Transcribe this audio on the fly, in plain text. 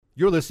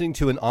You're listening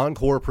to an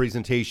encore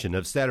presentation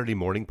of Saturday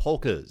Morning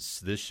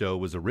Polkas. This show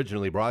was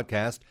originally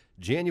broadcast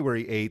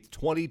January 8th,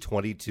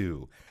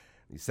 2022.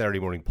 The Saturday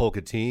Morning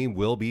Polka team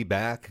will be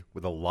back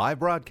with a live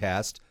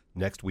broadcast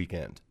next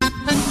weekend.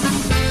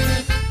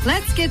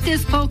 Let's get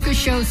this polka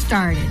show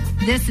started.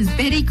 This is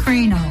Betty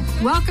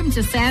Crano. Welcome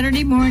to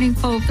Saturday Morning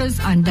Polkas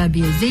on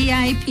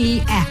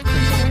WZIP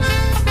Akron.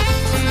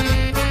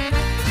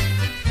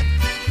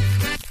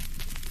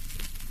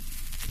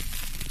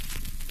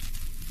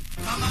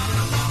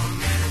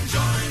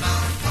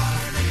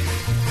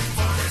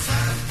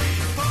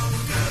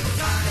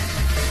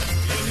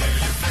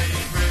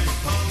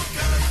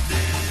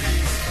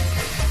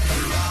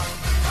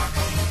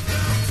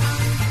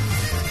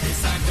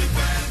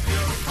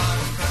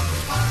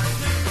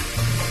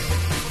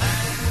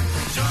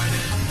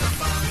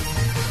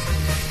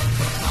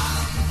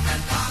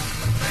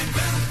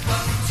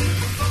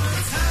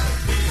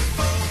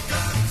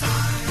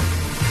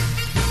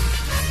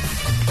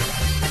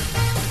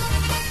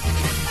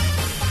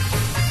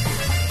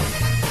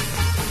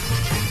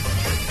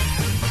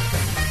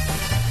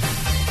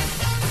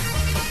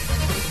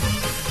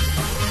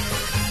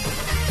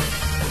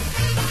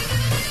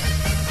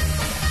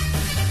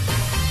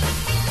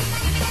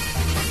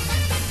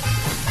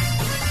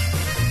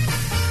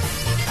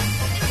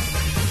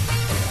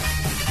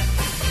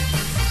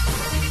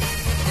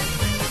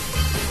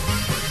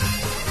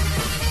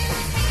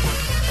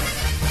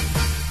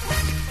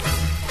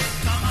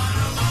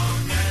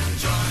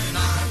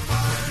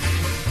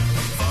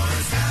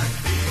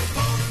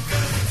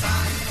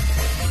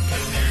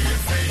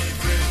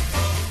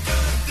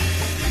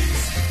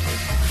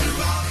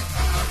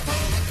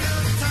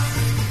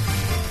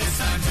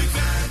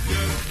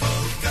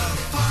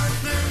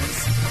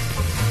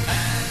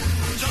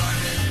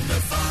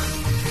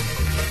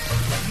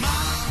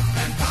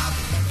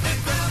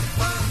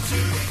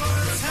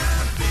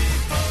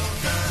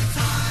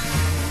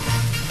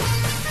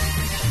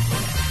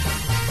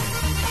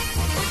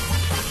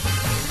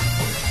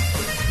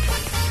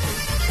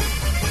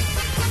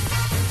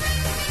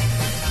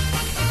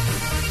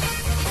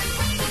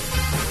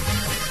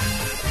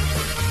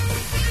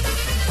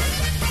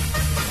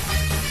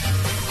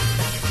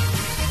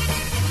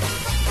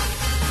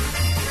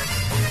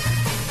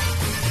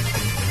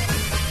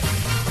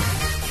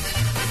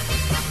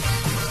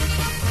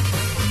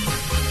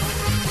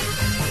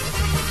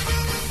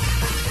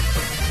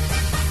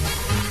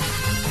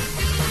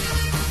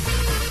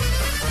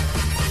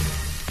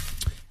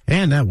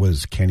 And that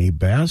was Kenny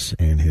Bass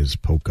and his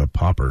Polka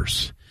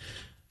Poppers.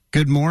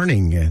 Good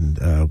morning and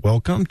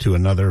welcome to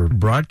another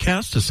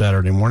broadcast of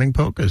Saturday Morning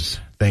Polkas.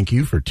 Thank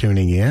you for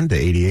tuning in to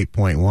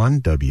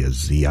 88.1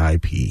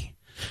 WZIP.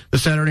 The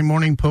Saturday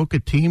Morning Polka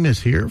team is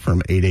here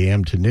from 8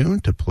 a.m. to noon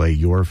to play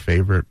your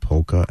favorite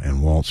polka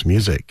and waltz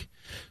music.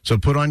 So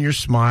put on your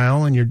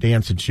smile and your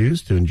dancing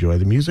shoes to enjoy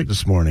the music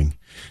this morning.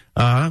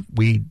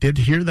 We did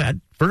hear that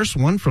first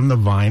one from the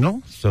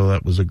vinyl, so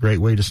that was a great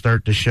way to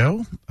start the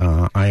show.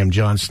 I am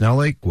John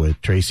Snellick with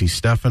Tracy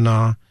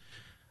Stefanow,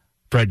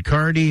 Fred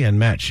Cardy, and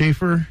Matt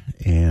Schaefer,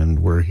 and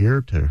we're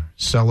here to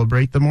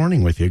celebrate the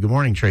morning with you. Good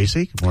morning,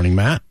 Tracy. Good morning,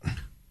 Matt.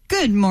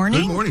 Good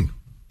morning. Good morning.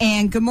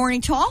 And good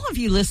morning to all of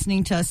you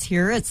listening to us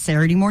here at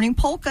Saturday Morning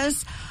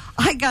Polkas.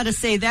 I got to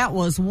say, that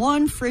was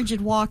one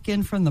frigid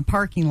walk-in from the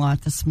parking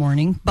lot this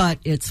morning, but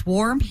it's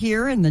warm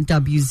here in the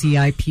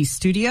WZIP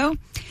studio.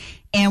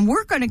 And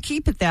we're going to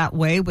keep it that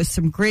way with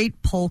some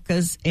great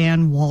polkas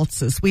and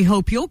waltzes. We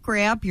hope you'll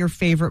grab your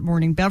favorite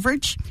morning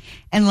beverage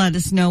and let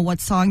us know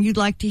what song you'd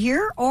like to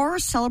hear or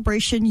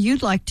celebration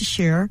you'd like to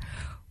share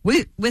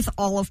with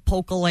all of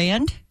Polka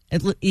Land,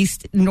 at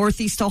least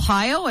Northeast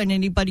Ohio, and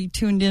anybody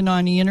tuned in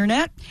on the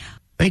internet.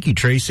 Thank you,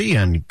 Tracy,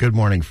 and good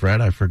morning,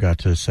 Fred. I forgot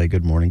to say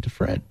good morning to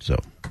Fred. So,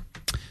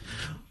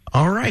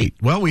 all right.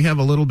 Well, we have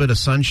a little bit of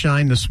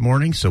sunshine this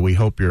morning, so we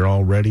hope you're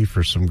all ready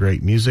for some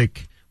great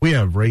music. We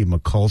have Ray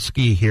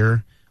Mikulski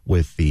here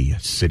with the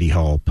City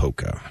Hall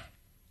Polka.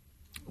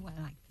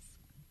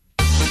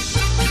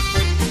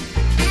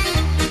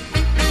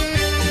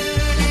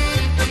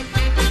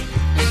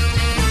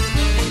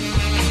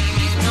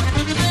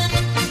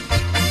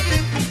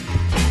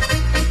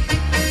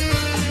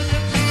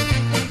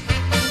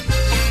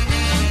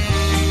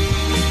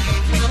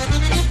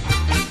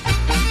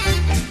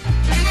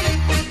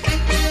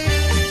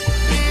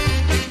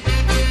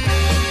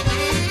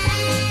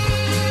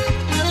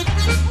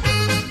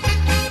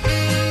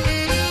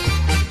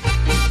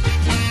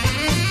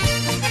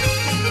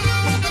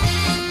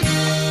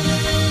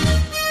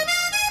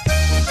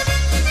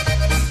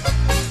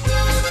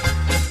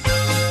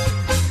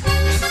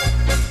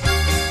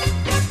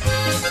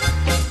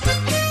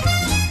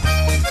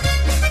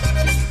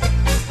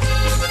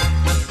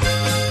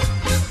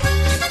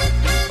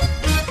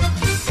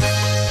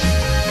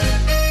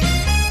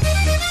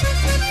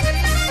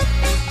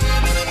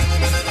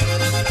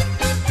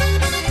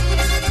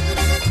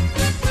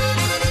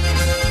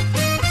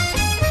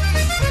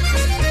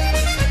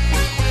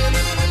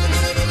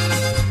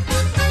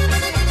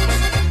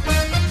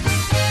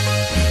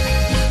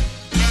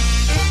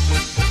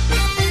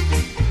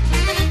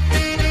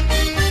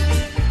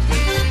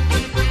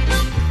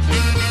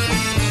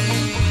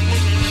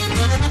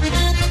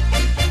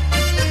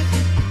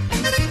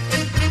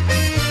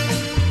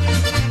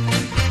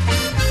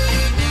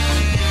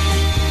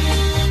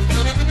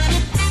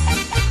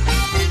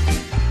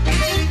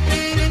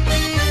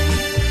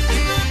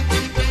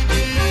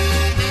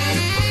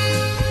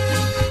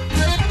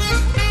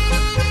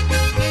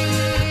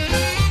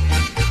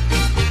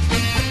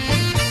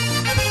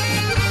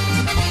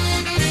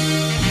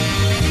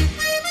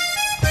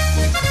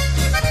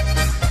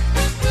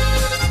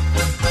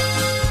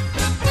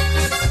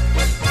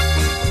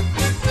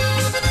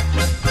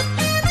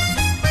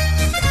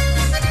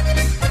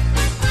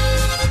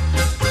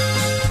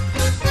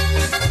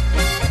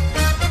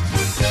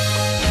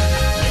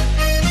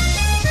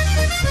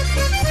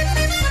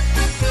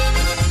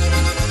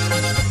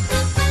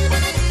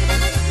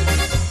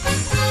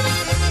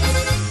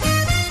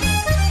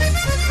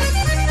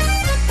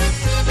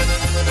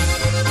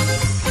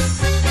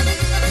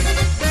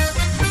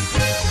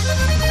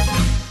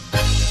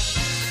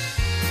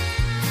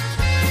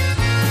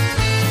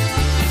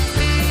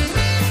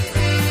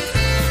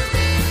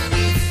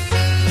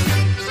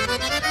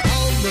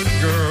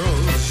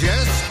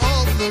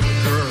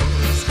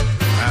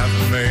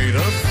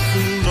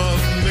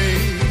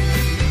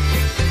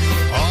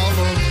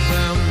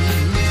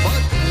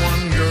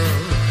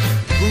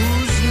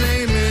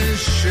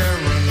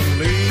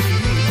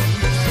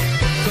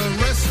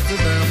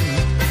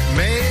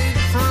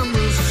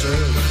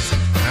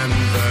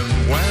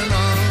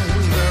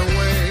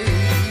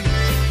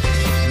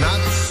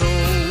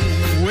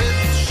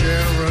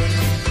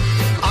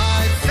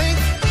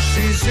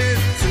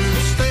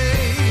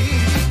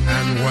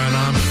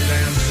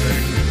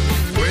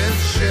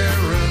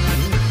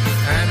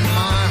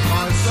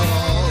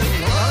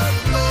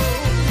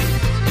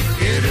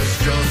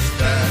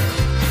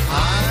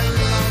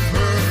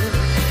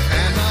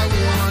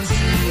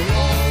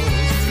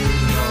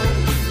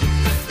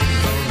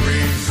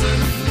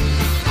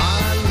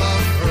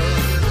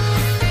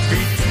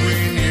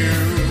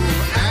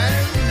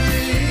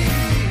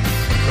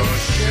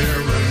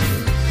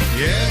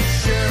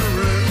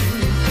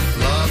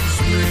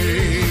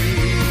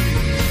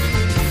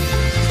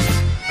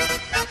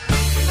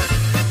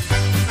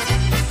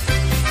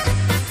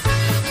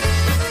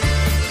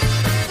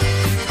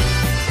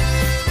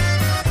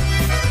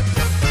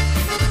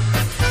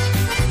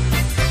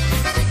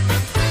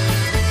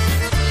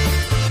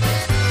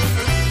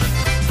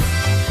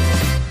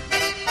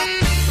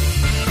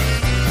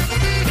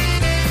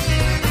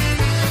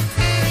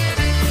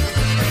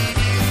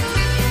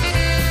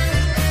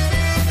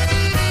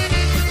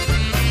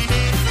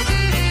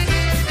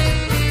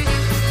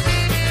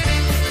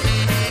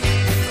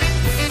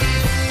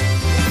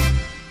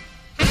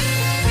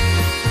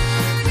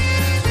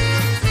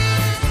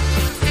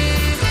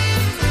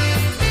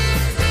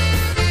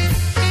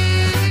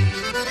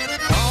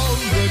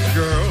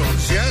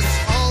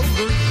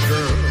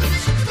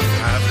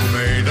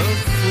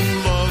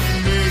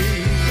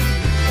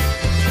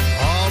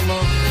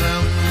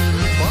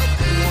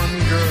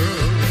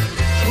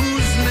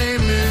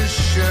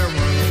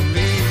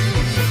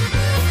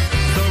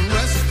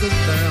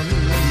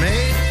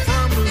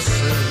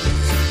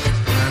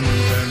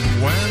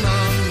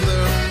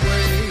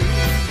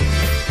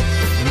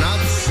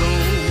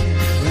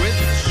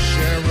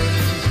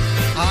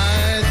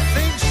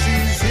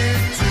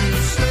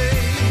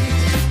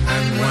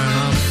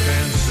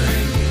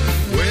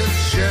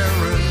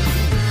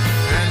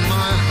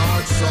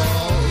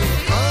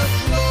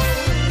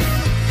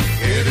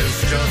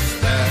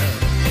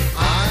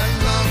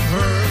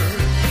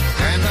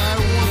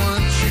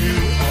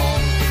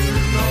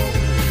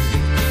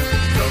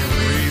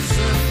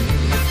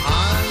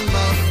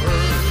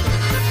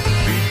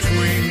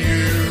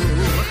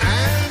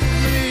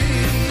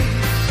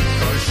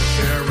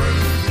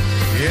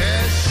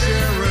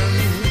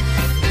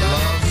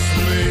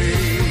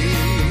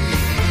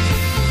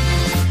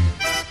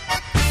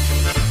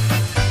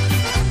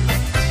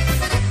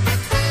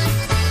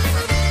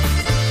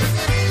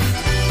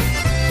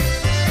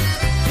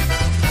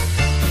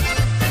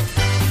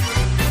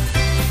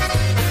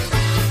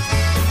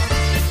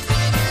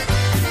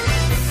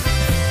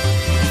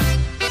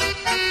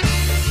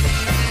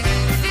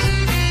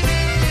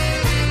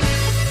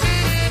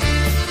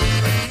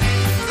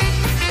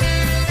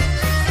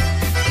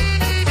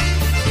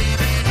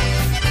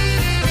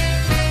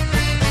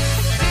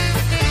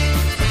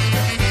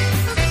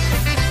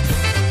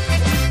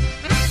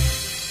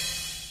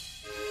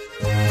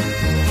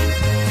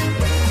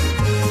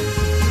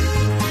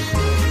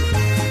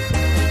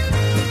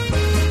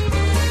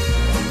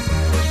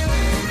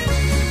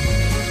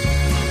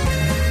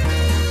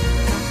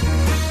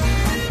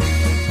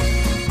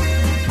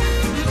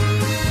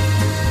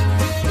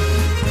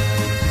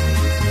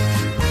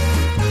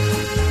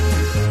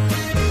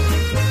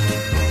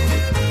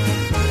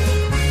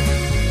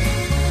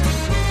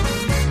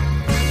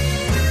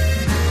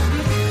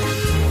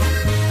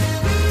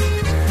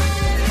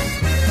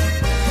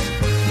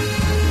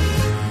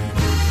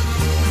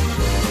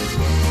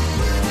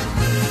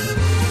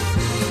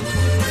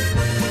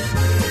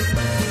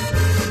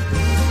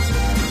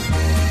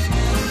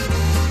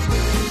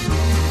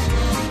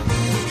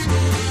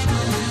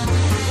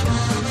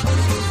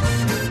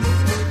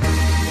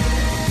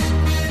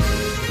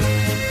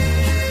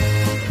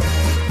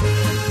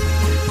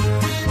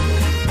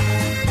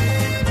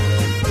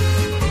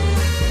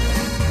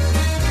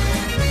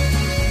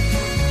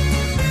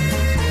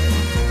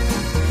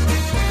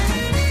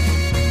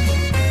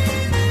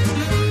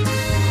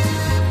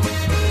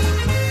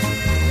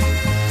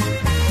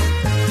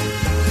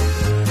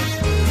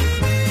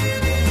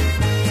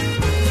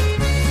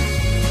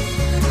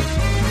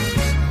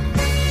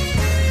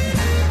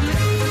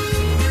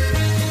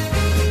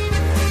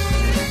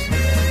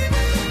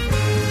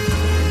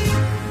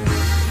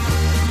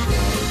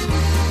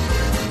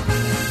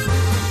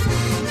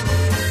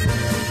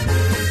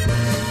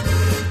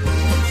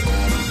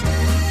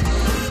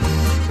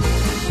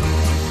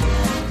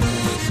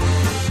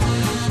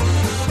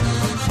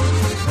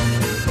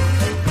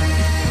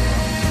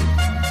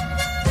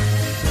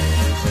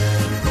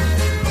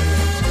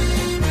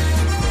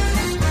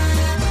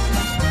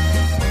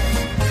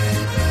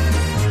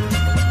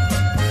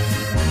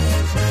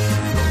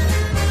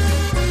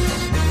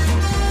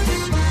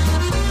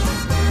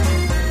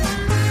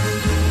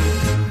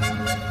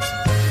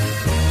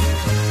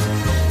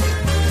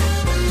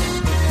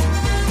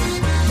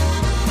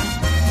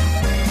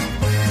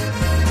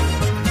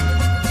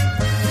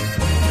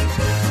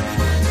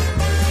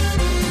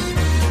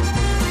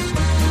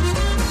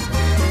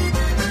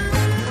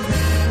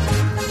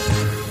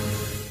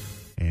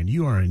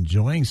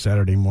 enjoying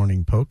Saturday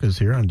Morning Polkas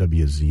here on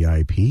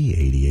WZIP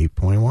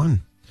 88.1.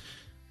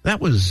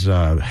 That was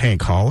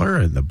Hank Haller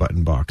and the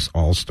Button Box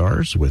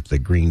All-Stars with the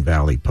Green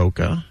Valley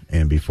Polka.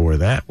 And before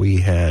that,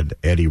 we had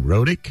Eddie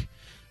Rodick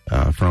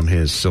from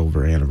his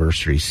Silver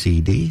Anniversary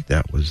CD.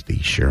 That was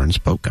the Sharon's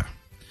Polka.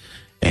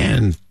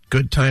 And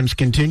good times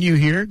continue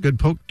here.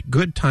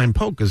 Good time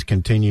polkas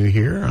continue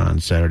here on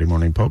Saturday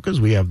Morning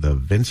Polkas. We have the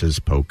Vince's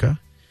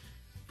Polka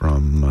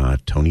from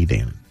Tony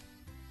Dannon.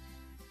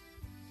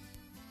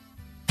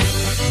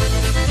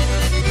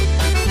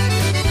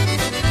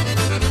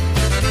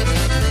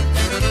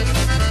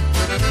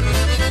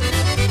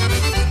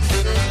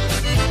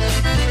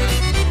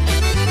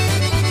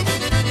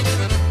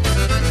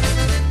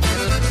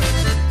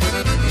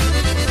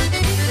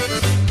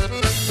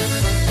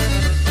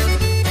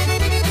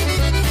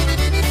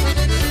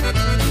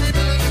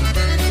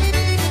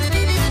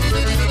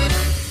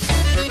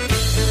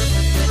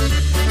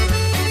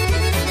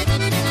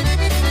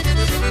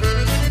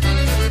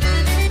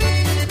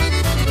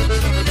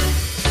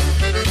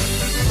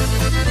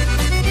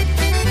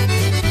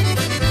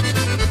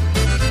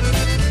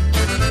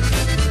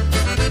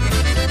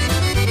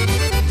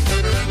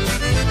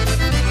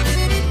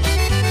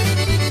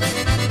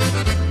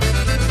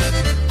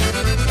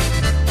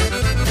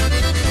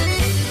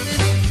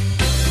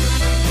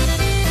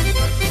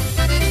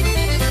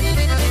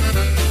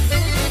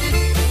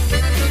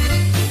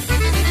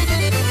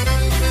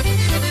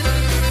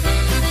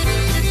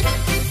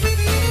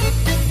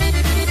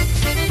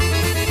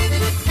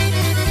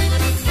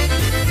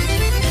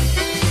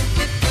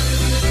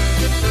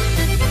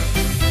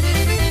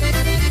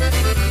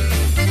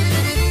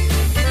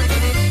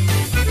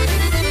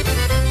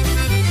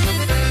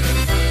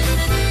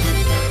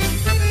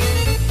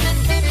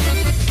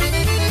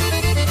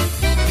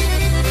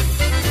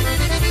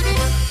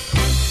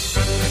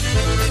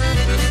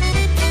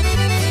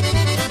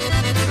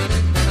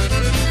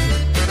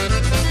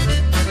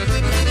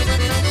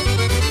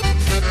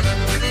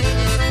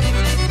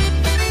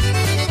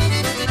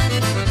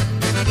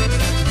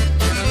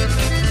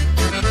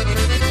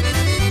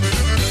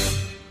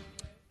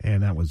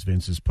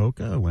 Vince's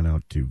Polka went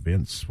out to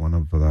Vince, one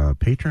of the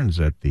patrons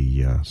at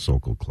the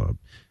Sokol Club.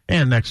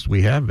 And next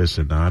we have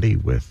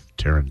Vicinati with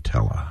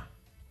Tarantella.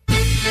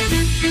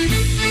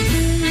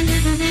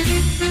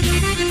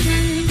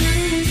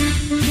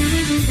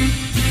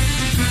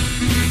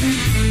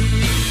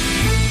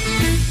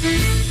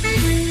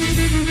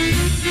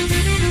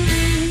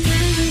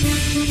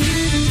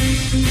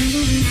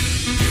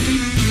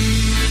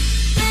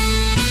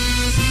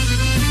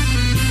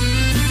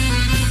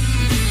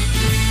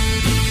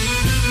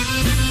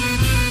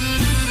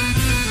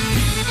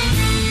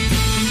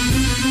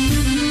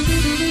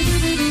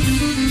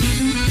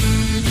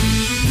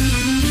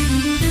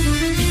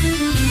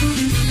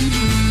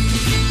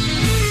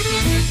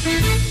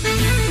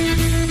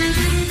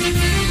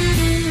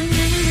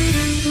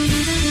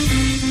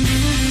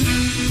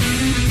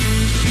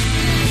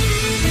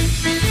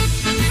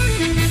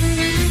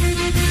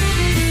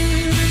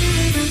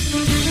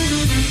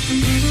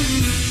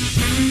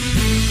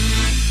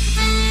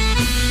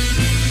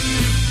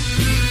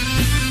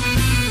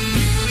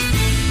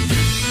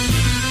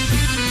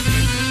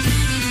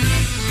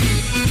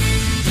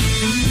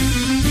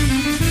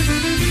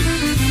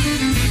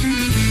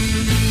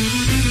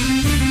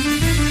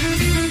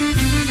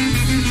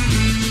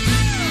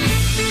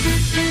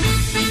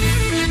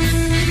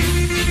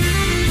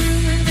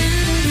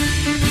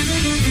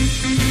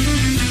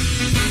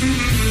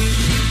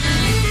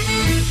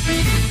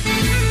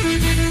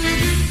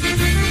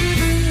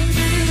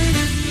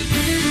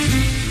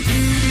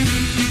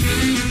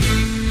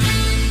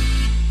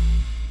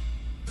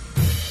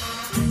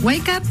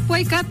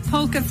 Wake up,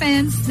 polka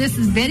fans. This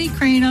is Betty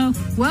Crano.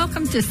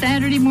 Welcome to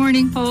Saturday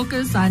Morning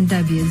Polkas on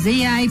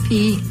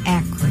WZIP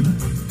Akron.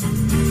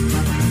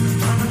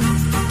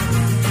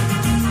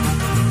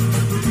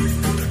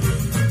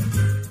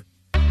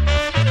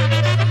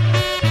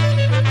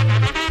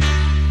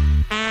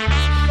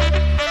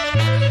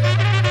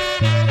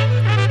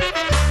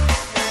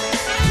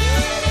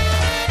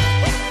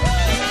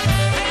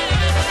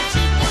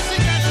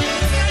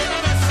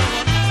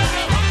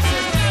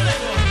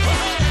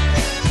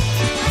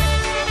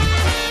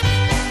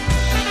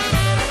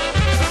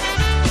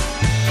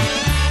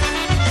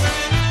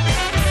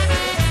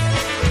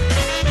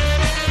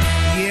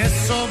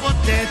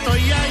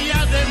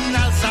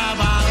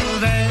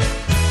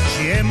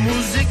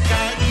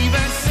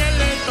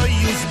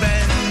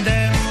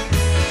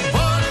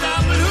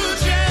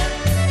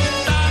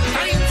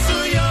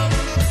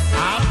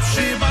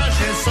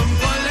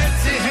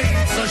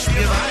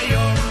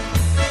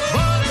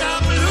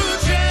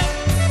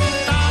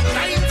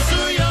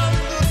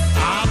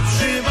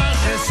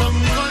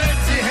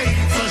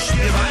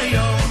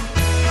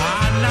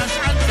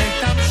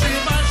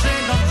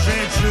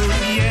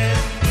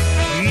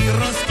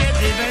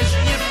 Rozkiedy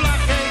weźmie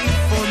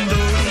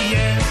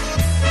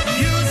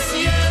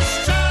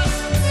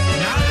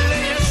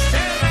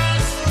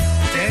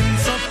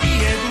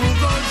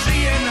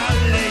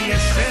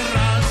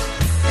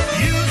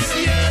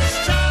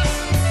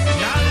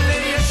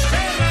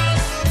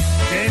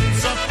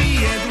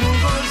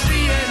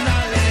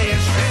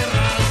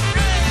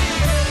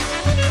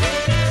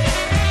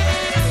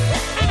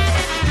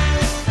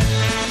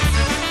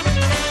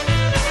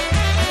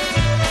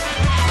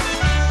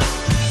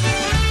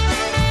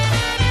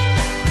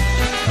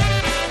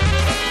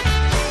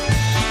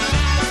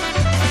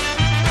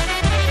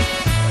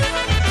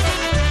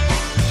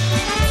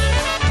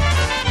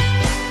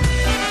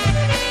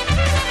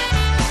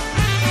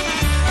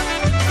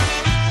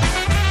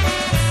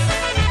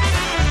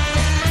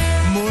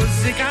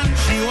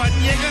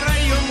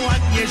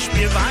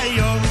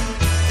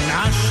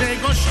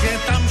usiądźcie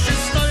tam przy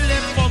stole,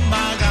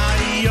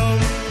 pomagają.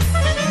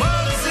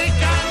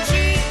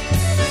 Muzykanci,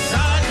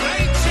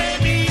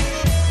 zagrajcie mi,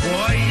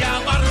 bo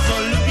ja bardzo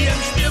lubię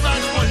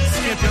śpiewać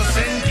polskie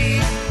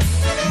piosenki.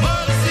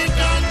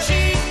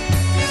 Muzykanci,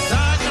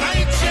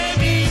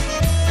 zagrajcie mi,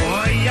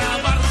 bo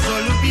ja bardzo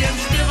lubię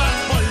śpiewać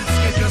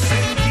polskie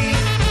piosenki.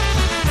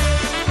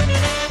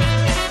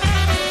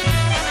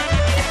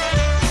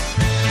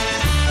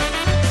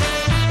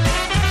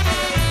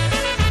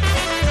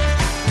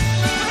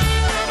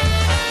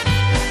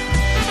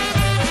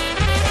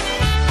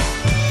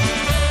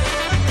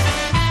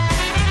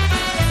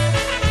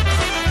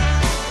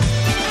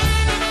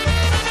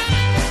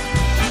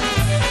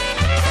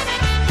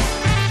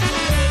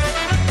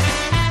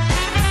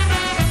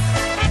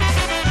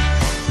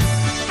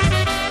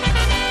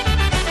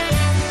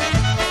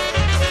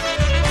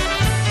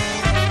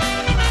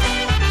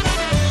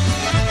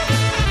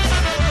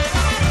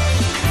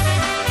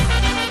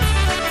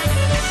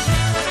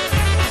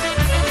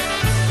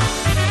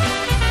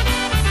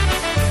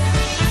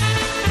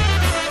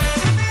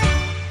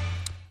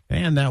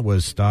 And that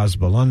was Stas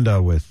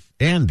Belunda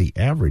and the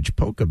Average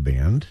Polka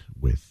Band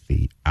with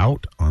the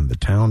Out on the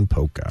Town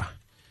Polka.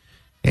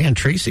 And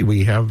Tracy,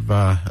 we have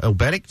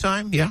Obedic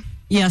time, yeah?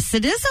 Yes,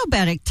 it is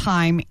Obedic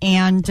time.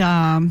 And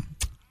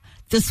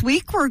this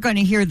week we're going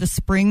to hear the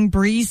Spring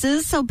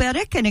Breezes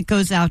Obedic, and it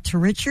goes out to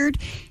Richard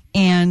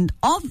and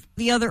all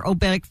the other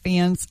Obedic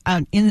fans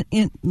out in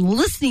the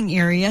listening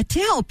area to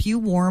help you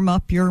warm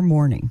up your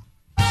morning.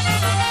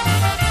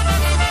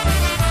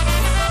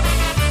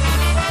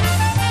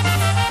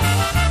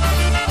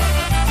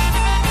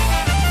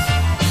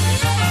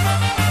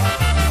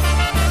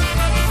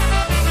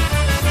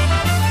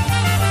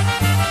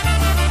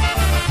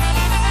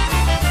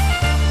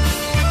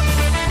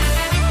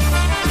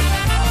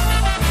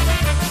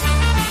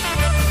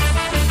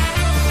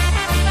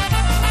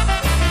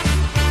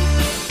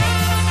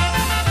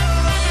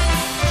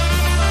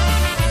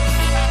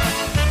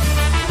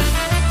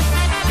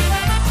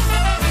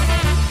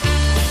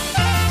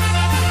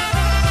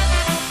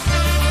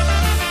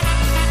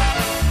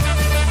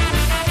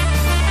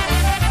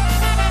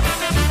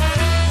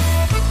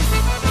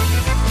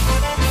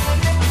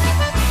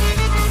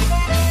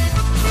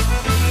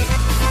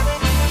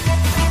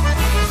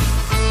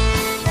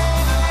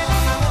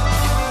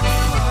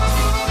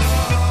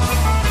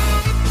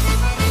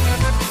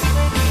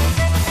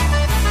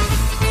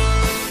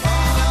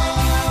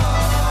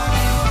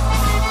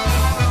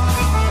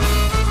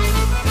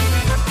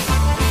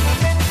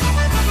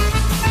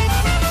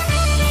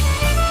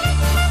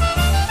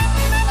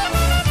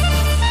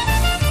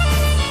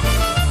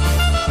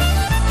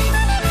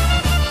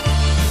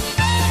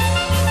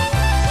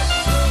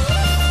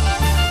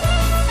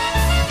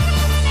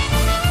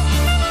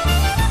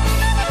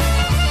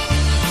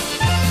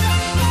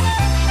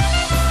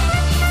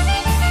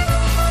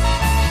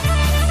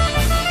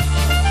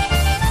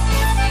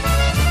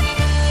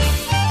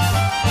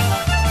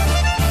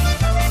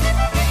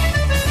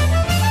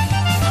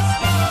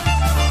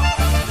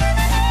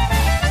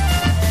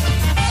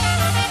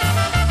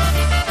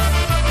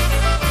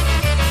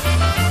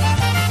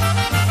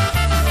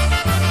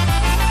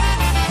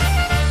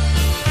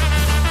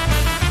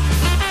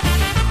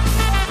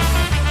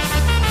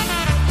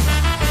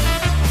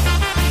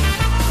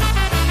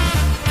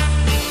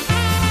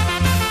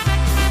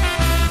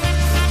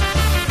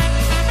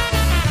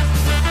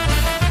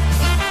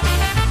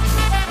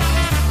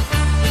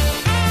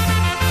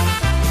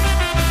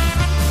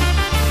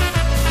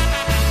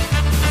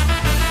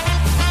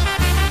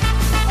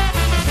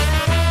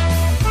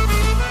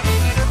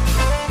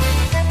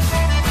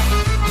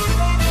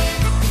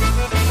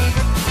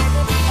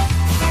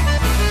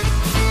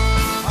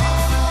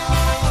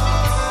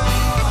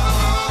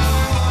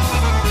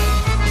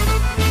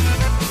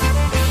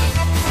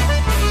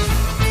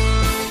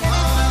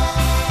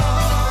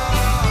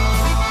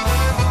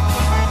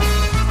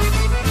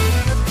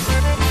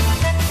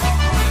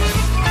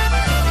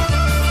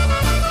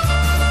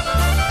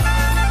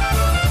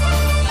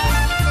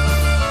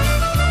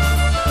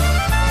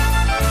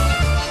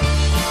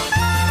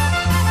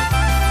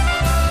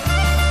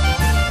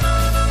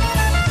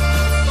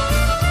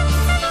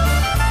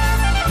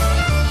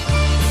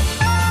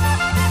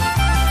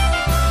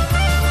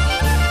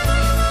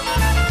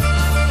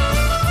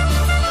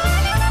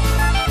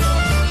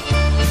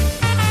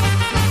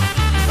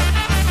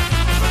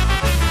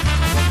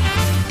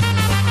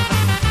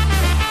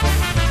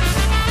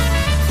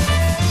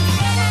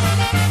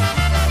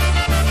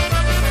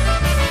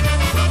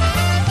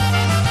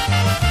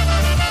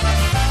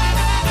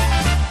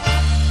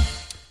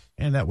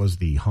 That was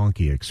the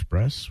Honky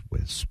Express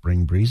with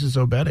Spring Breezes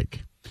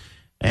Obedic.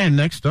 And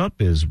next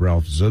up is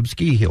Ralph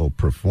Zubski. He'll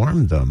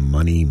perform the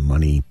Money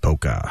Money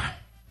Polka.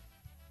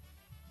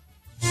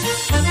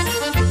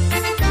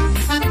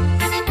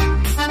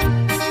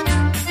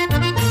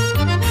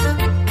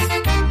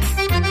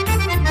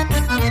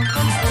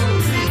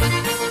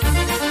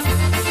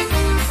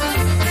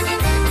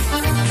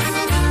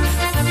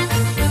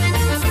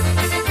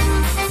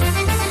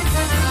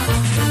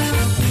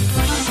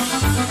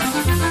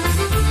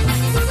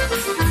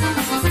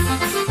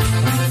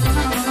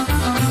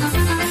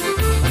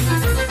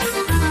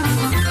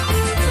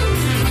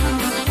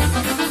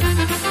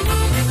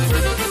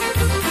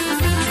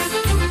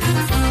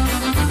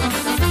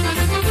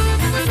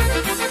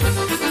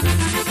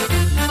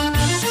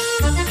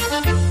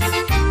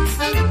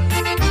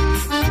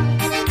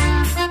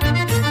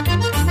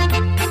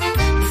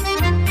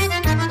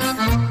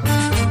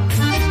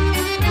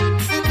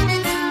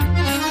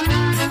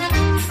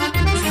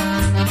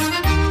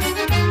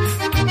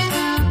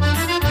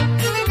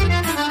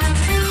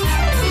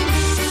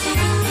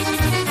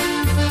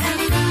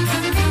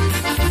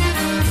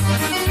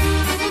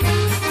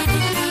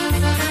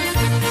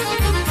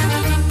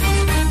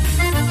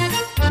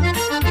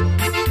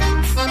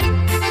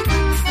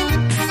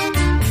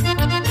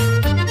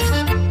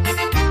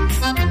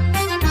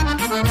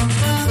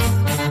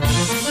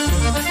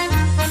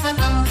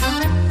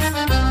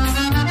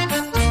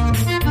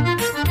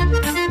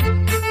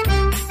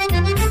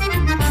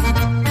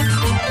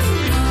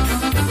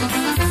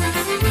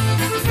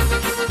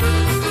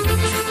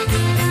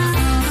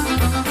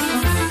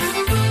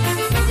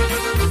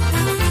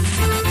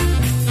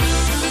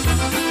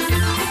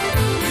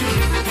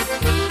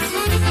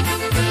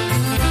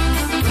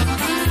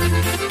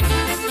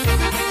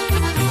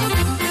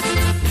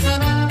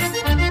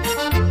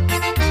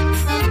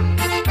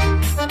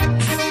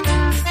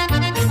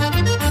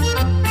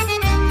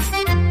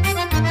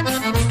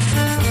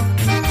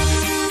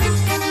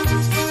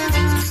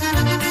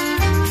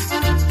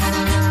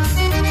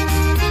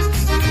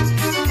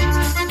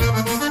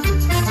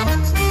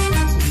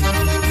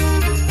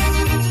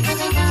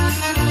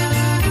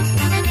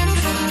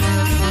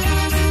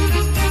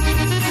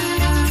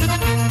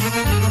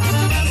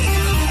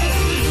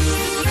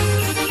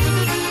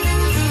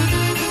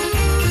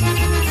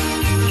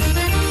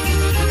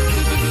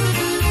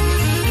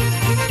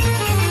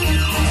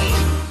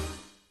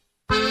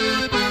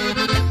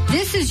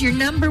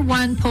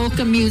 #1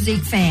 polka music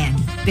fan,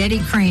 Betty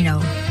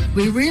Crano.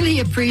 We really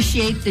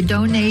appreciate the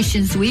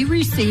donations we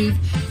receive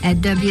at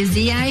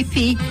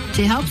WZIP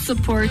to help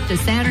support the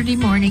Saturday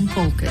Morning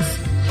Polkas.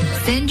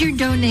 Send your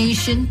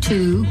donation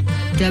to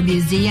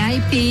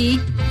WZIP,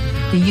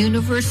 the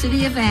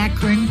University of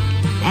Akron,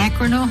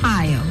 Akron,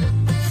 Ohio,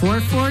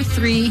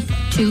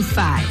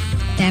 44325.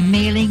 That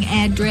mailing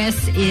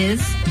address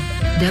is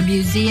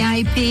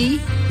WZIP,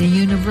 the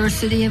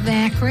University of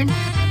Akron,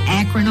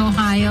 Akron,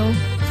 Ohio,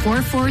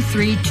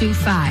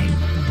 44325.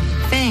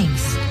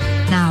 Thanks.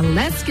 Now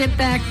let's get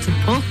back to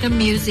polka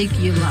music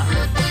you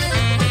love.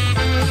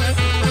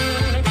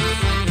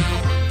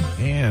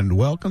 And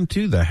welcome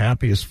to the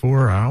happiest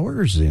 4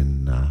 hours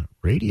in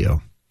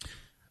radio.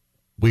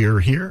 We are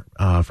here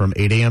from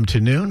 8 a.m. to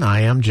noon.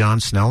 I am John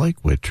Snellick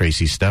with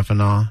Tracy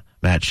Stefanow,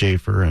 Matt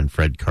Schaefer, and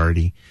Fred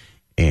Carty.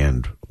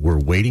 And we're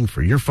waiting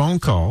for your phone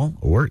call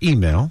or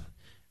email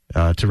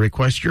to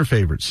request your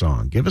favorite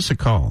song. Give us a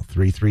call,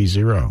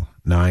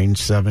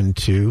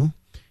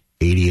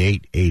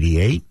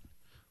 330-972-8888.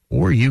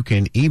 Or you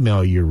can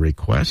email your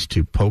request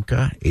to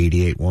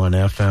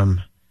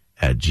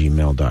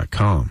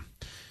polka881fm@gmail.com.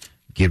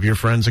 Give your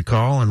friends a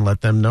call and let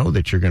them know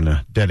that you're going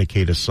to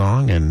dedicate a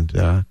song and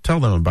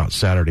tell them about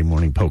Saturday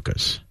Morning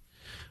Polkas.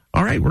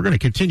 All right, we're going to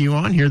continue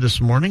on here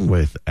this morning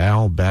with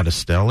Al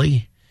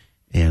Battistelli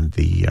and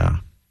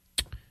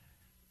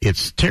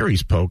it's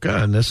Terry's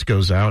Polka, and this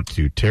goes out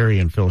to Terry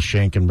and Phil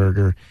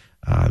Schankenberger.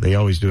 They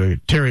always do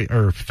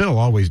Phil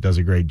always does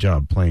a great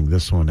job playing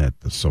this one at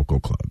the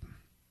Sokol Club.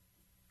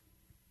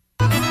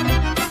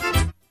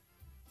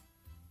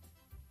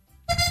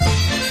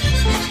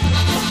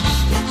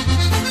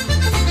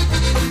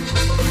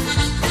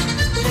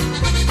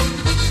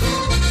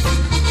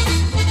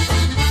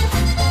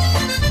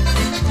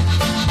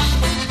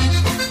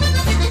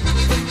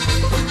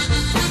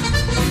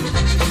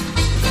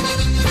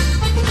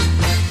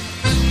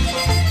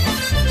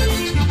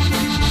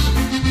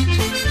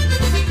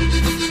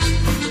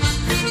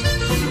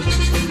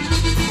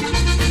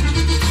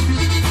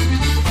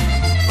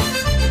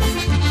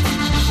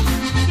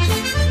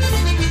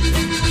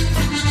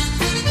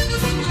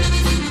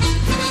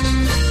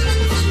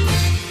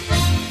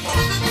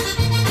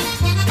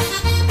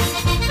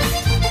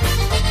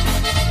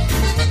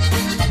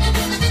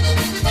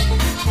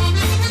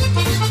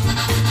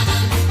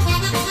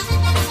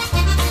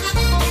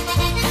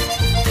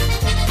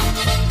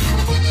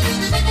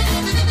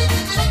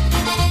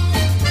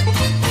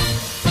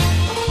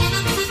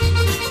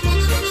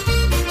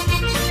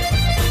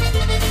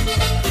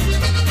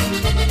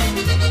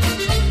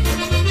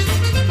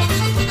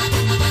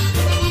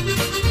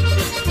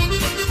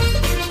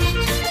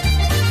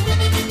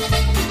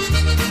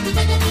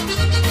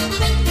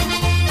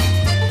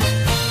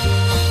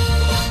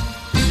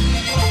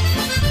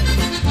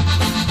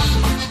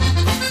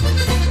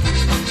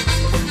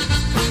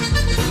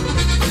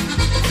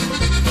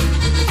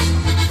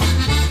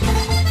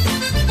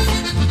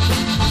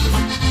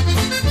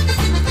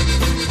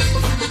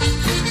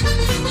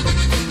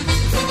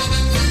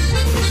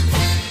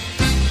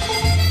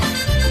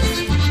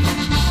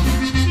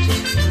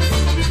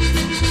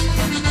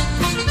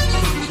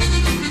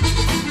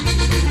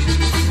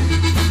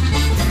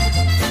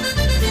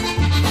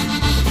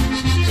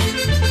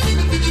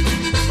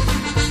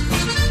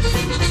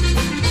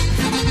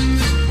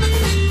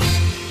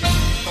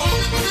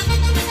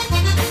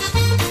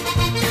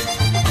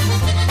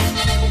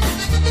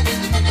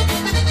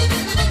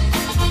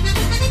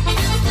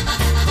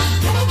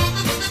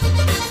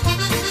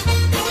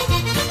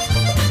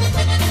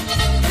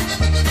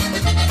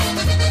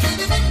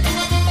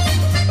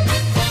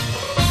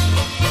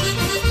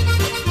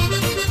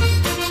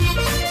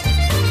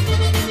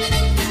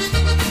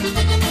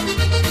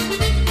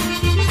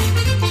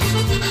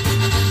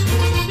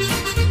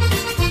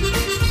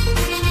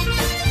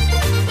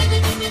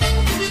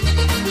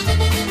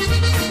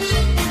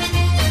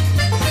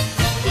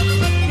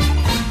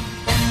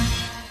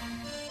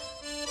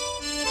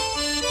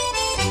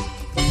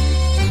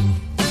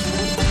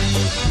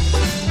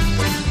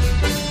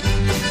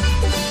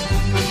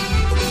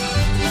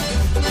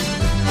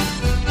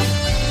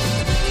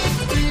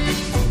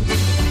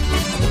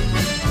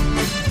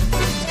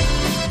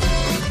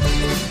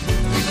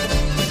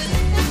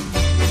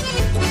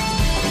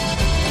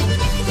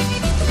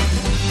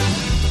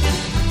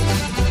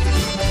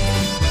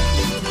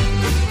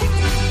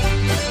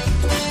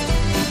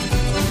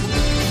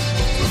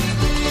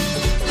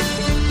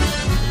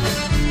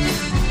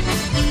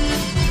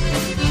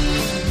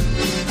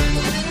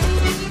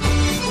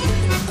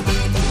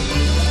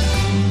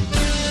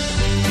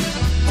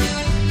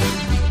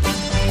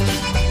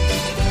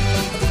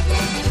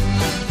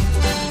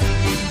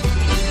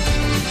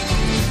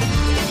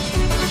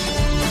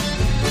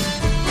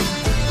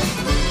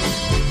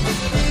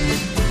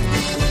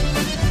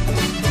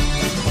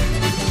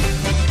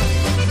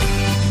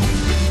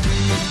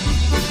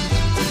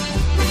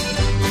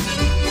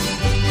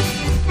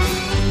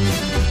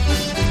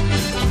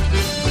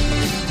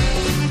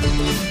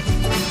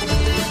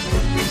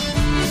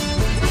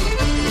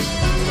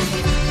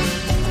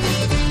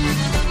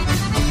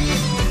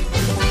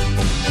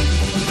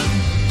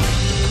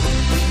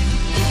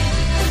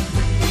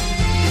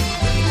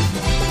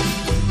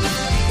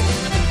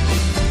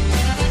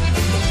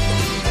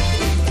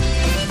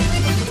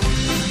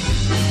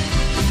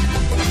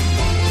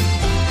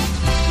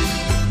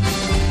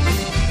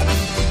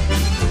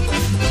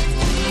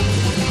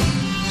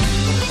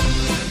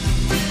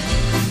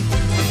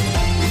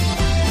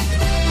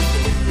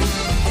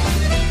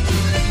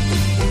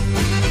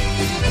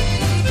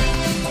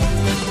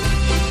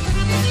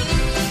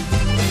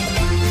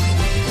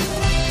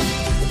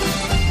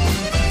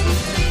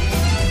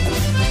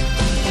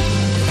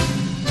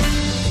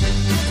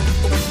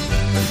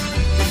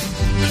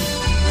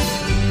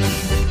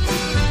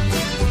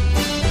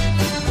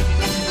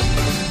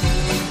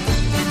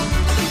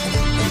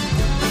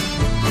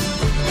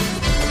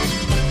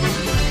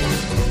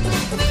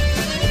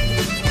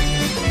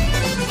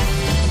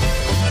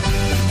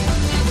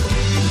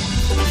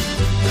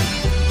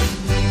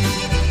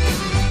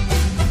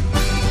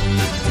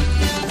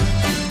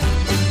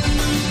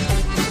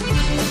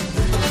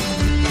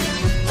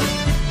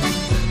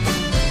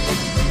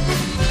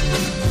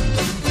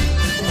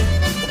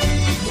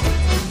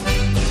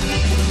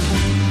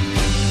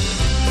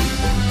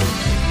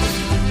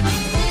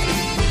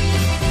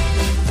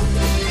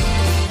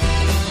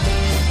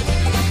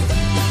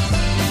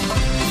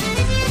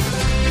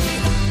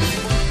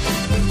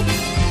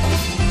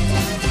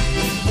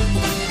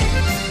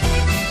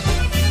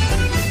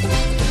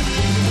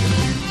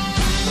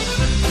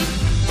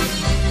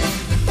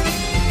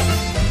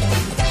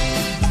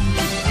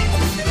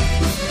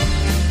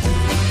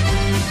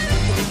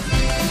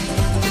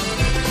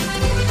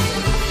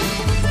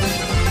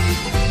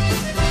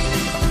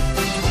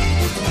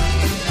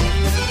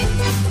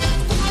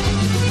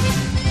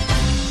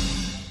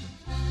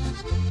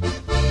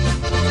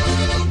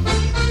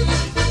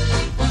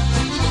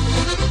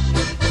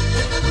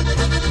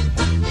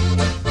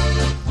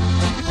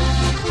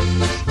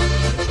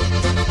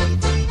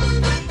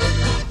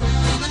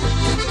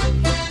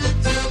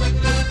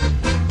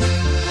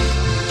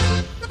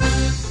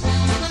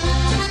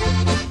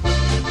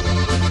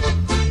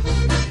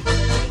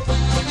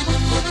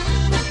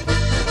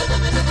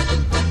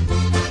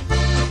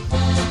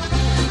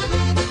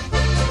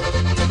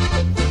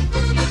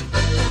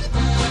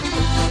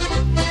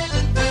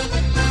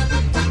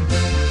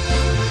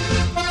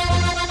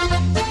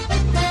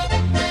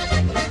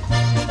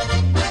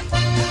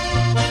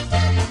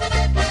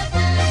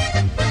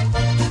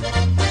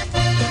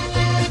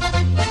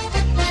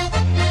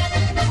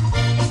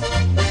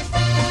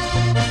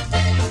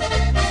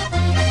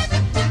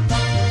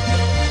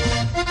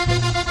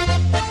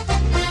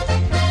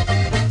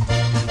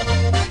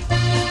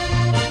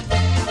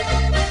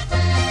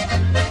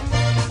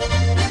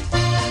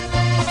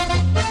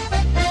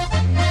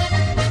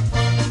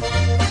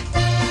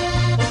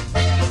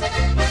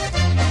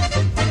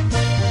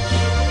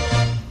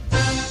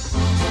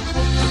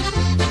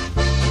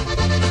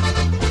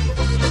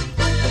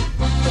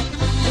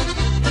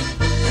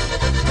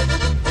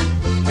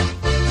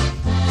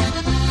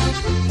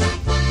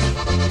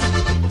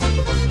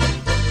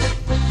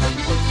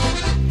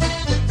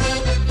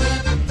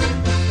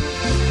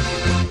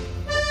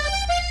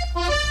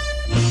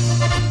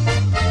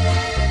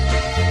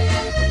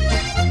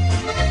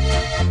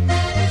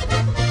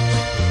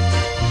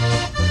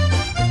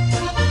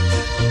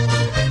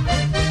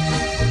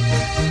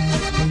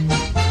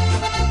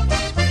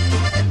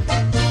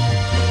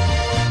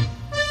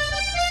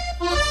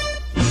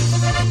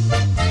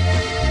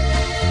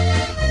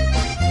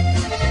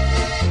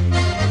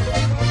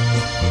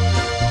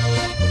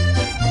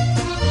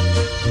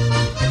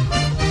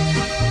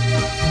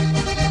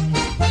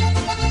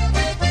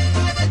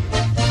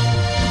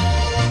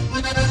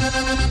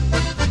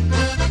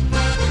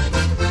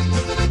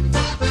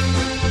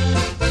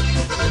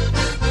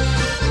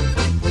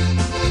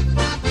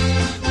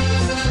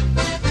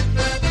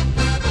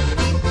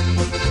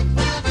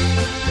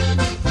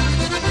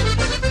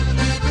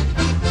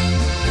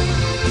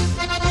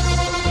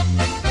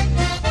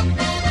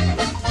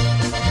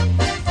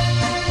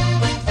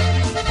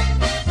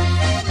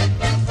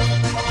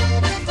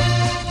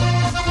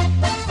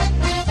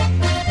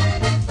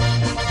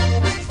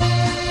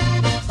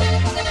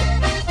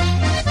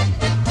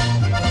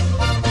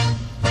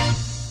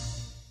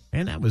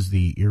 was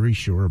the Erie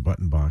Shore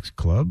Button Box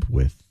Club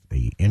with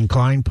the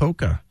Incline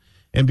Polka.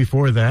 And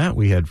before that,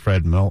 we had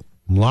Fred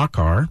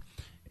Mlakar,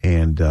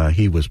 and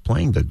he was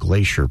playing the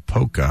Glacier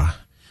Polka.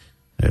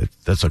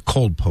 That's a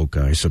cold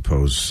polka, I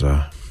suppose,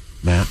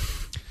 Matt?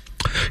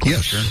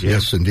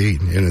 Yes,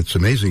 indeed. And it's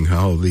amazing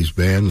how these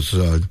bands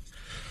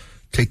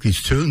take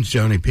these tunes,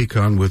 Johnny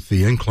Pecan with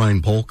the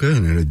Incline Polka,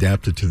 and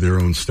adapt it to their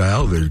own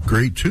style. They're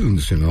great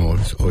tunes,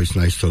 It's always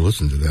nice to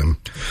listen to them.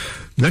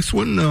 Next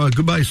one,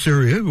 Goodbye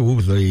Sarajevo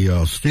with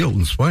the Steel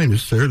and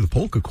Spinus there, the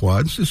Polka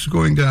Quads. This is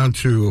going down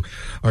to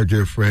our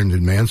dear friend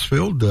in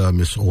Mansfield,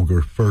 Miss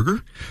Olga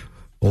Ferger.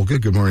 Olga,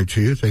 good morning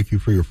to you. Thank you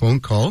for your phone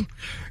call.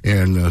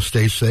 And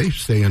stay safe,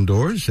 stay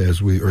indoors,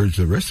 as we urge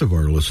the rest of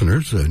our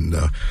listeners. And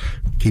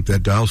keep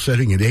that dial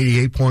setting at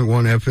 88.1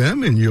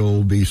 FM, and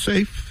you'll be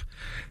safe.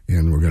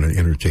 And we're going to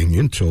entertain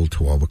you until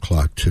 12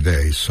 o'clock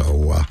today.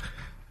 So,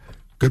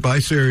 goodbye,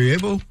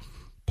 Sarajevo.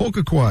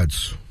 Polka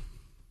Quads.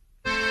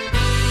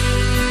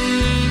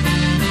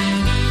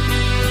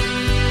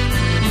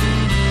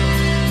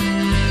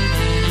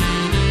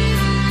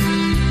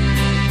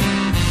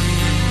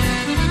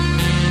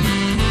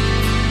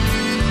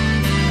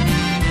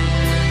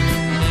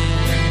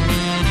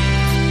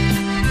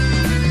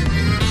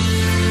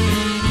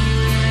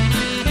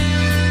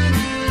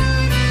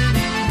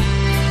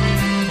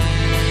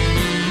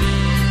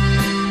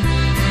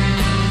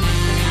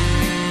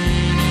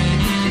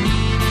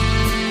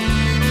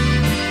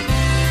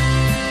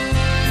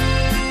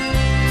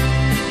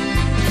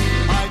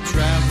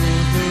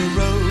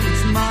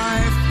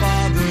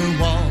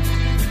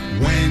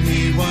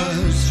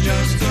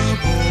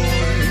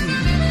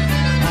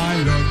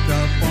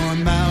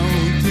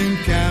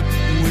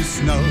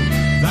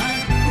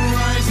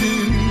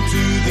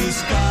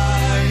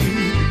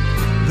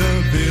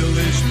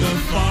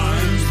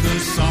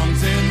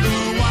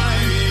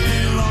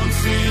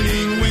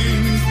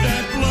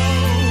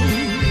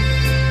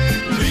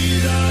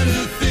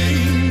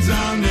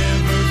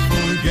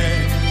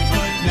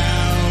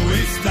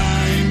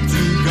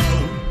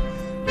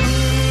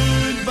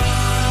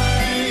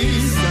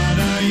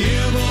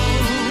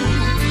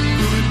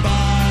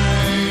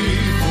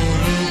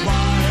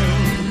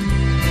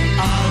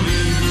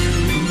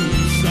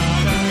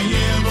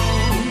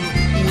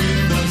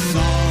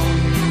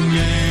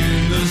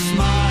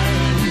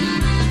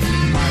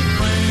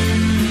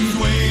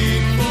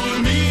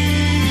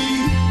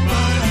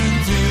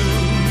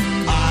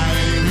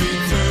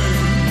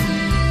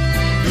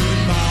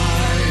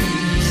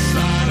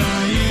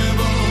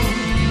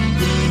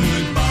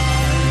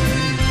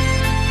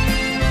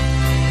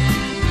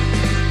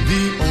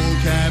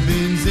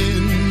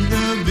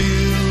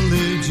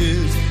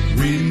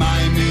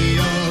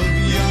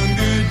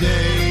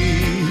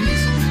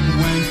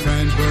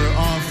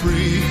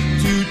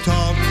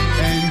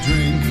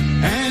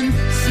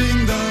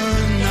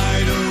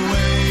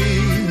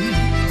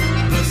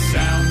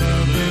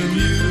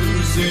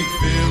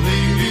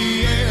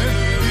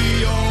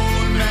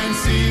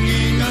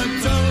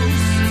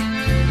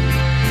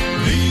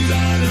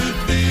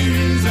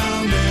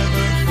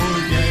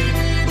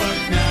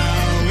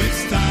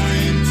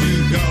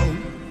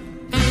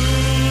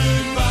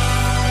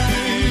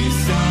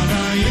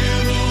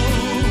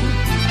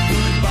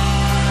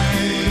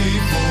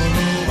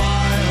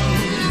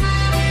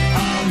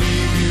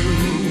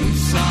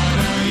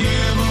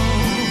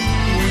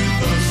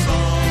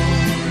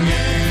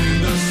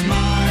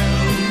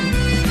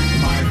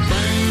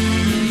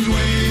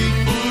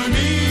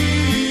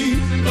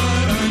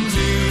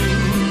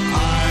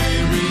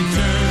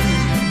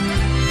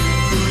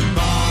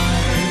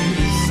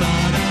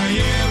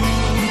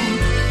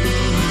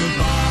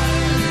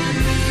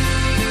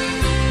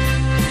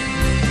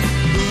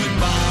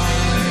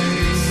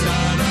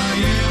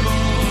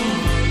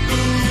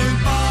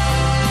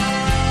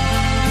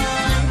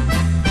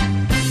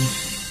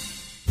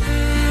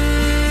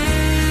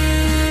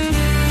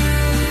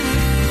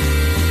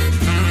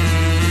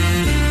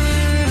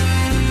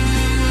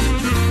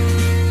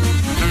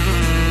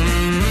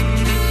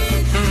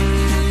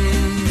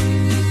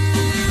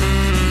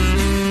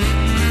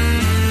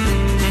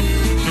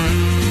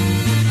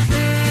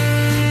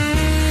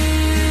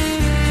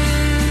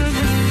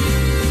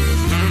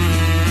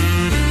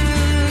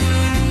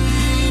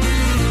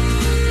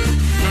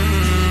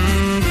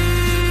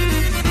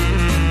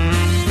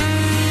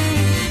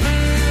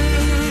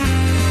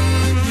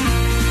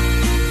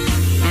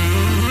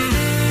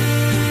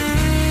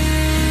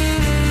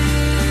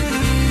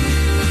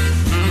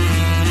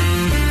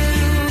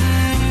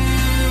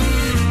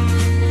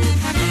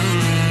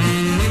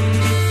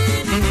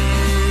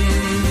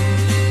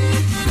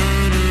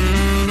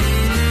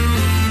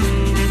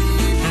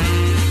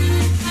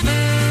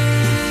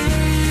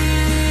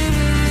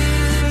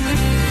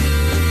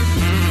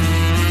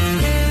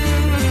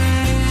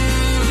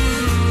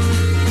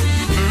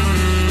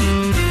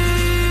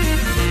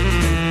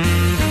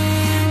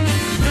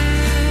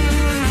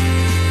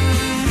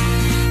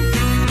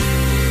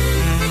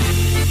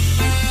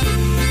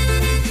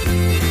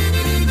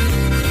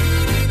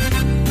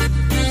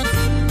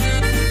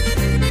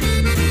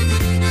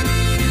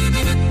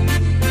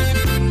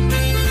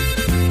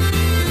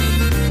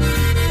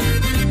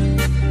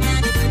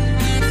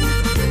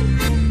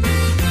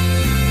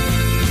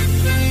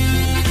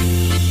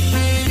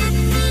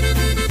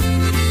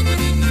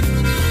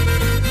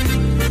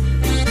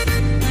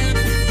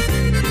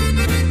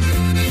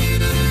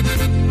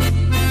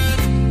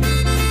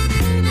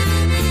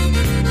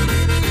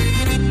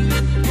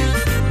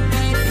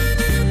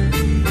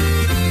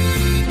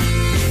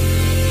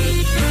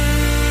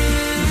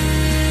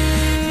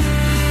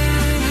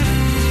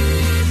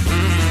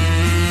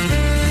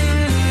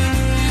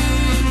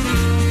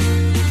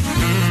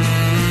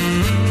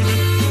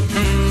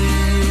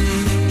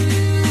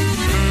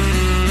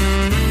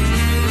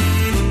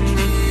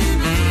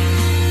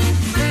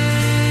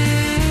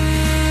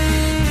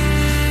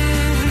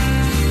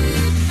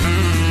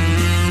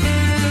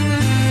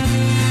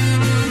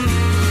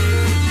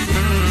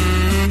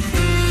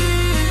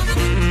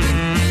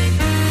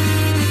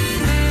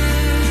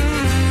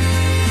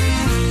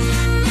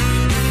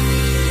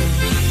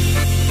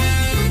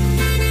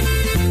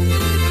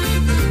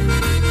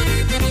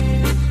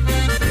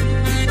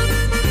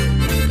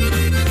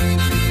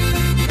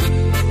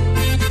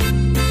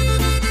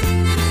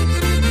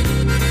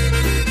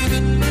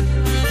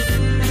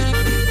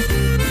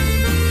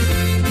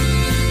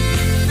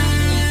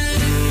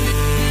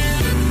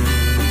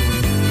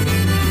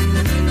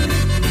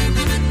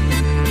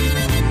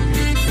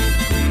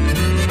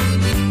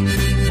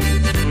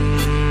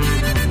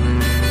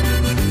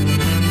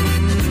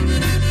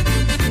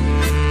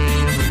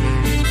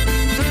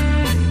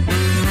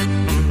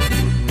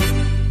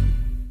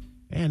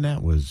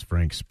 is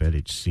Frank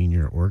Spedich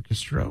Senior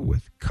Orchestra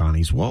with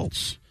Connie's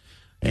Waltz.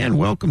 And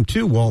welcome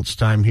to Waltz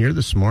Time here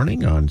this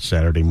morning on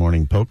Saturday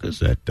Morning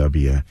Polkas at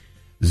WZIP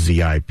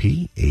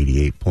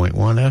 88.1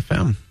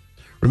 FM.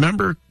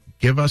 Remember,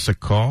 give us a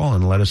call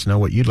and let us know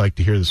what you'd like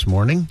to hear this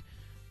morning.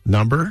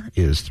 Number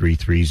is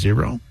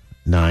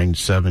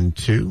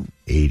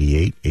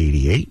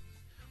 330-972-8888,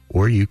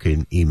 or you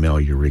can email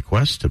your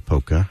request to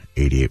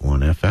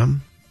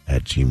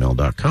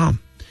polka881fm@gmail.com.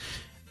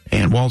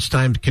 And Waltz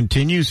Time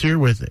continues here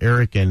with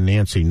Eric and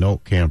Nancy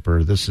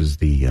Noltkamper. This is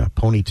the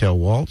Ponytail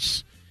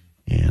Waltz,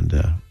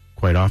 and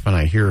quite often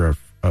I hear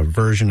a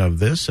version of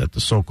this at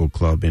the Sokol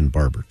Club in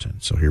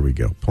Barberton. So here we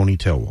go,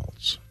 Ponytail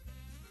Waltz.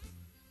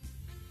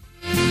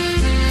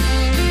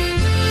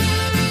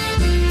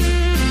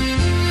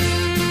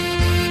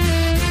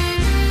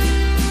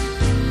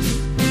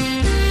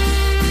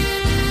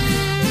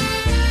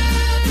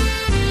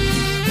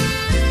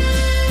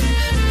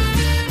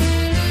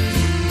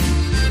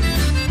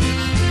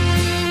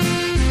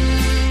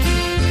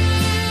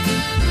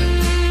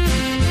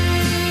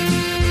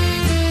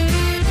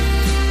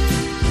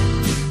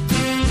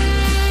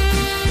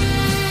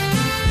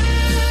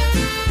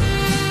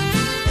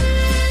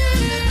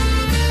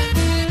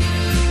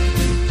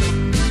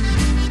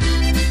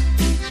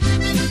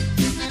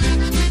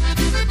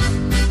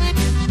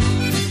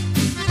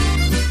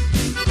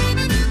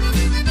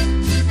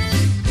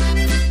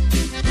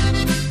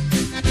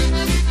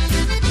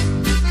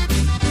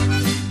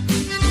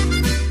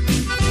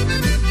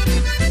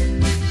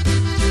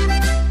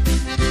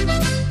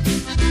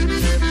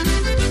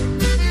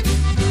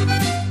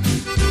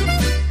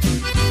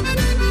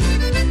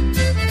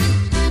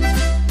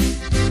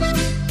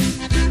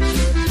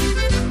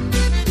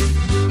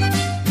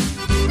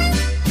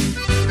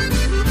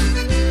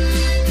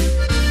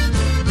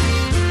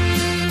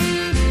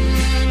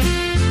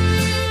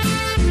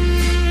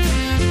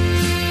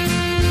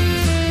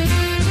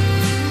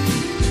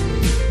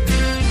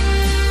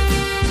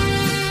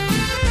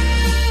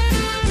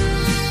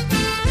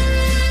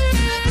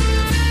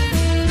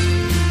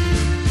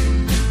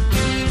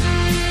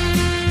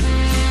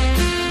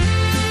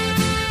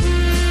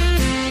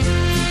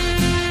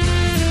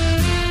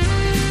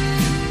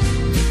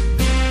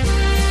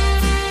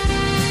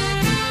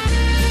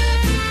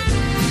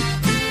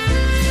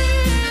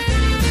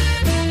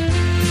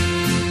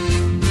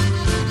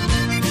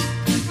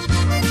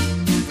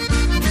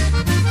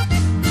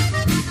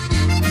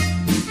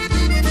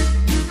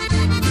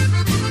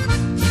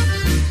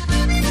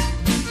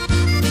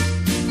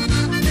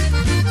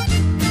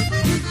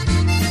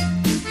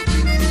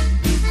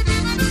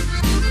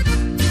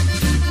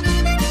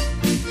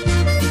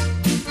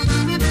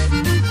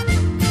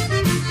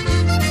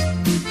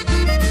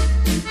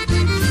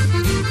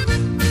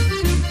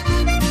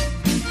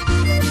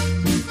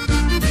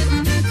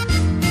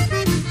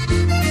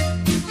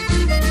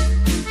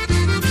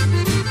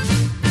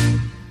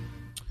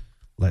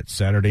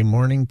 Saturday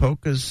Morning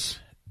Polkas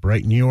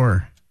brighten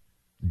your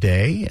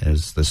day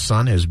as the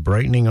sun is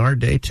brightening our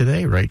day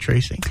today, right,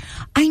 Tracy?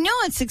 I know,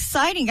 it's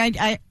exciting.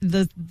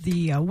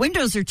 The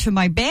windows are to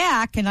my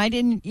back, and I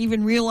didn't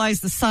even realize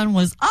the sun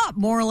was up,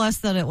 more or less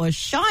that it was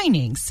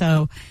shining.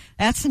 So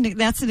that's an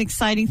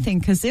exciting thing,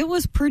 because it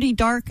was pretty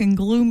dark and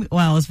gloomy.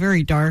 Well, it was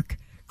very dark,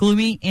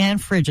 gloomy,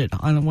 and frigid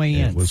on the way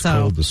in. It was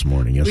cold this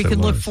morning. Yes, we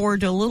can look forward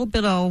to a little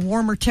bit of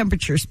warmer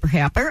temperatures,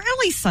 perhaps, or at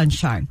least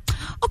sunshine.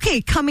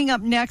 Okay, coming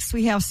up next,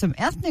 we have some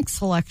ethnic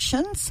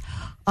selections.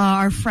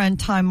 Our friend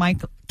Tom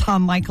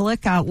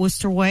Michaelick out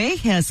Worcester Way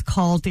has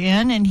called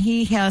in, and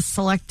he has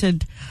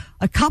selected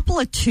a couple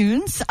of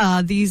tunes.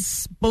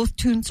 Both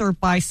tunes are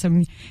by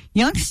some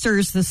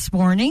youngsters this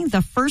morning.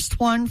 The first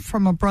one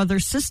from a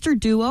brother-sister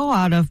duo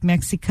out of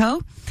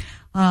Mexico.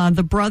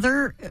 The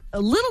brother, a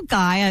little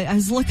guy, I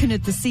was looking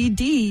at the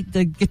CD,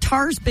 the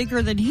guitar's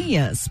bigger than he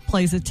is,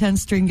 plays a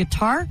 10-string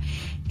guitar,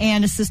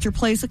 and his sister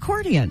plays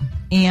accordion.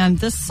 And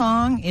this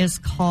song is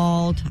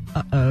called,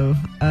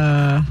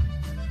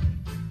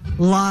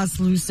 Las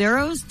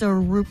Luceros de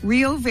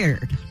Rio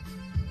Verde.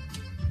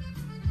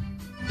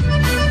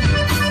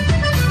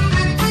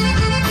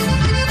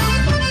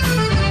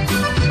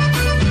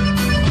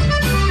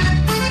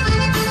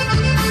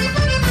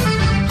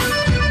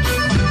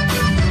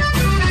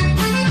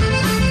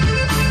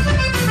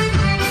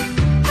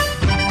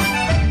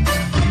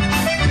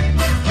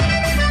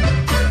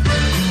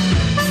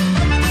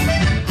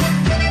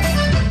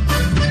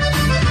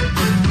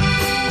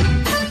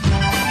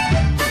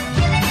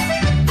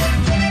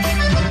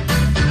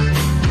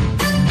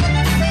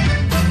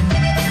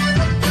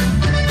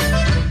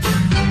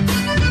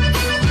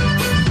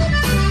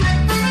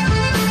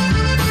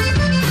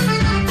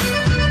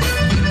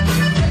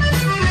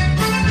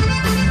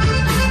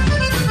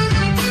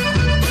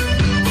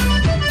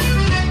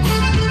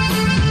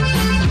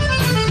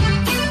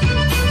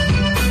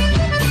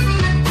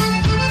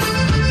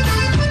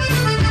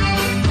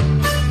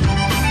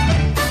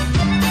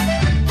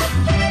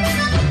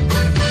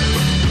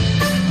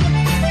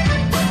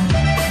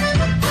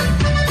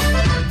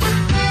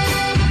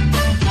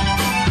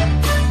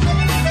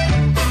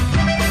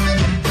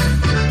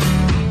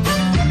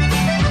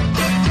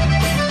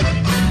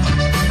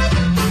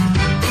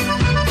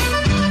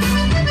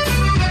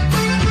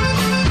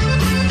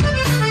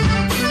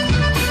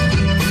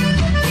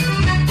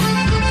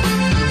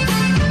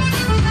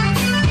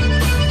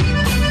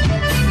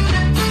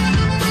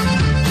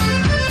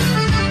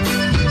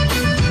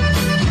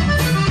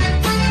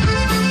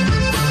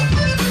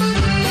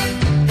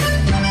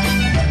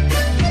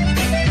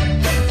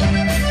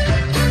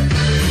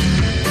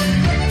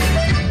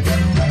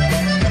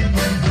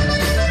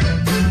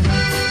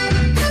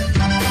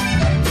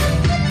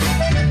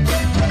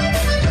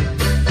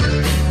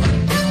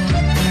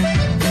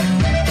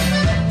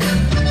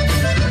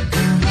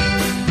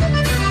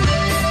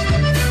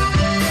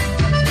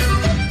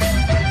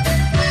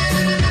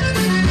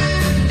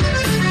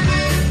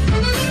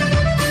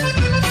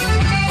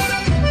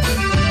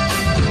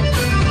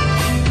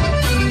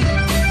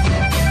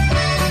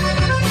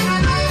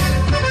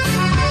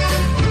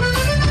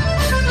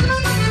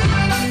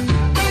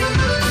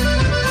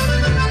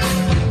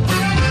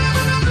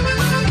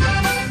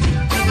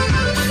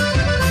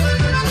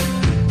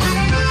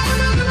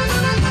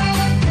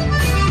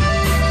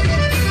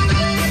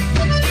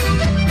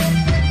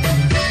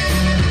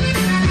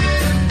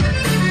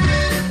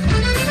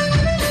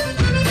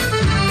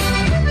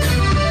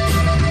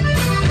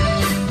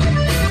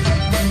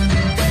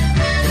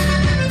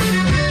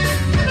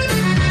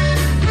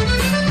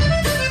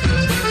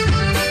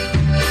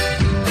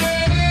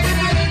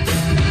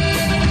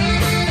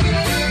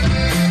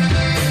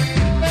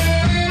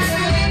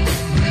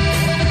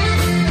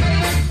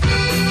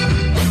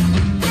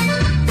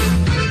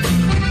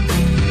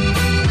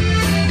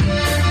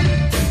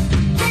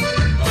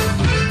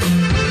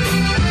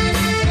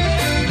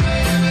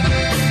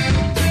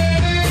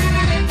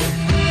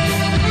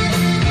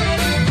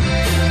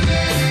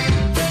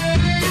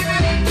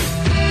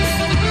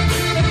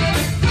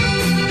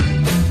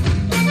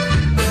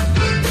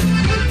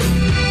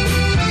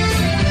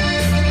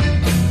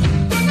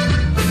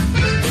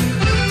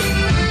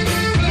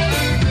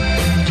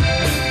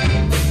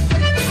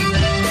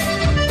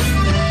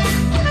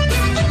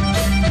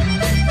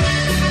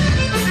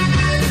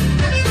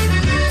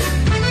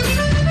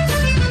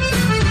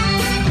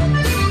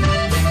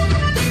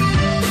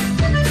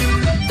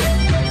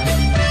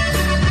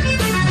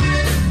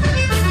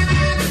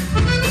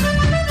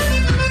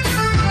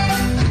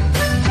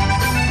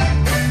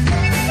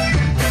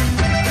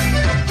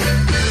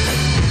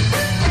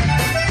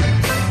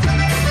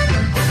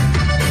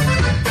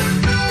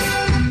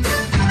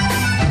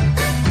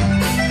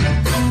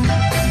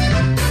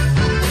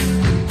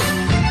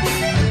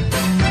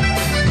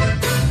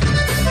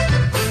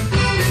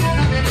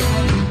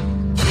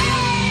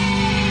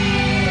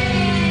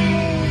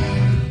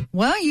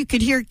 Well, you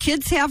could hear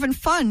kids having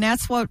fun.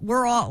 That's what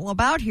we're all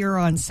about here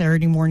on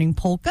Saturday Morning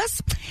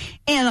Polkas.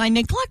 And I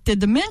neglected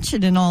to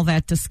mention in all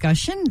that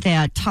discussion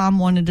that Tom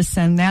wanted to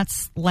send that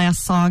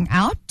last song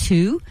out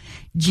to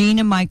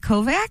Gina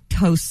Mykovac,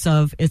 hosts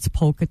of It's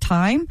Polka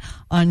Time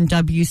on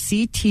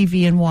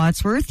WCTV in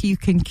Wadsworth. You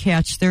can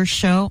catch their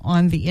show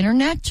on the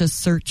internet. Just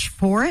search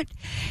for it.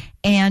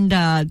 And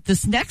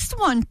this next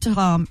one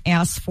Tom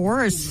asked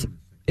for is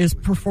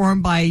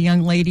performed by a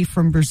young lady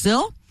from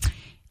Brazil.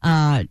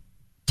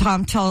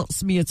 Tom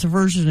tells me it's a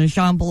version of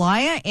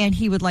Jambalaya, and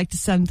he would like to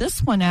send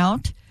this one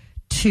out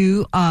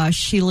to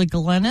Sheila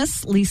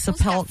Galenis, Lisa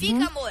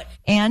Pelton,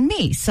 and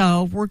me.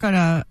 So we're going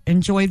to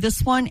enjoy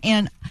this one.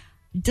 And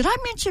did I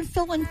mention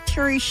Phil and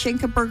Terry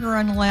Schenkenberger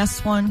on the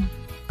last one?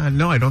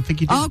 No, I don't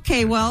think you did.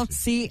 Okay, well,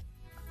 see,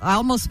 I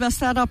almost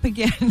messed that up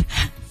again.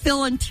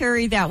 Phil and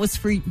Terry, that was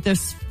for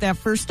this. That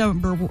first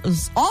number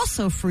was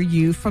also for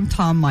you from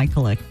Tom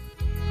Michaelick.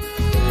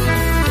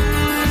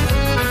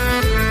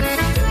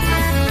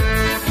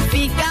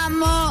 Fica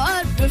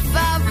amor, por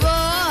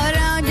favor,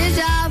 onde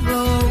já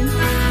vou.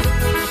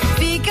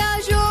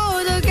 Fica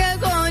juro que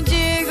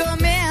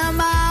contigo me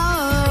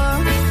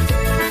amar.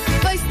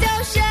 Pois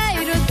teu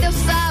cheiro, teu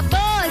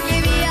sabor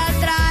que me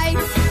atrai.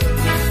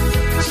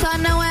 Só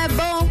não é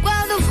bom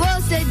quando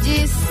você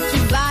diz que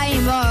vai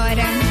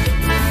embora.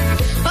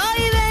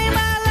 Oi, vem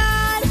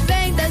balar,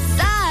 vem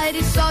dançar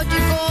e solte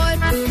o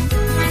corpo.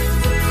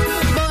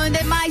 Bom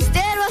demais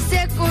ter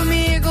você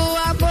comigo,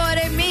 amor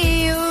é meu.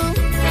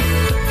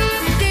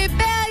 Te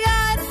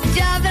pegar,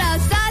 te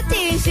abraçar, te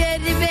encher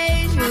de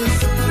beijos.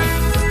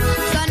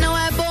 Só não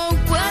é bom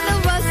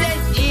quando você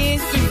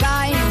diz que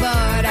vai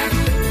embora.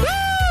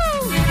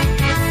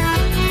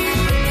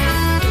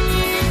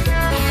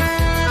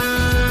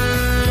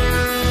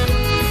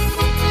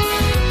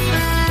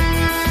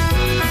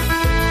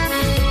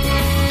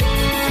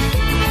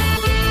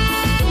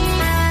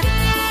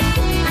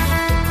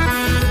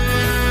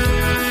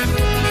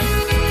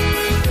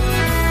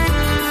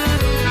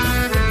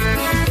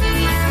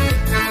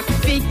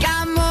 Fica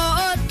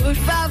amor, por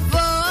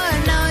favor,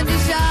 não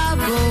deixa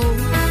vou.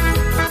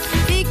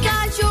 Fica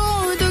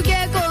junto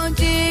que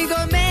contigo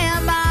me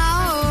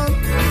amarro.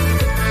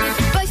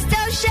 Pois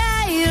teu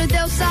cheiro,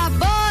 teu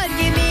sabor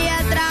que me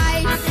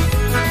atrai.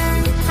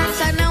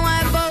 Só não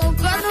é bom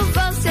quando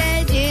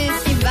você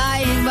diz que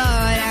vai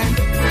embora.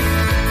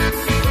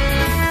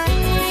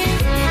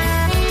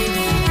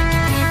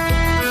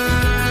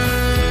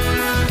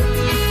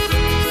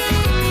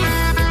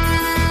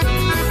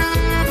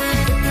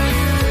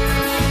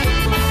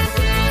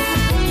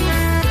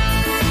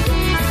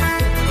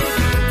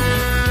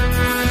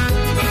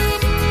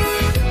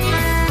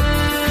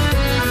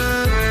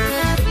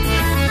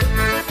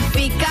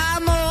 Fica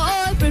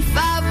amor, por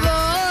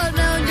favor,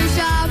 não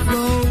deixa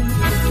vou.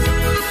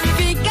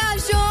 Fica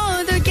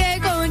junto que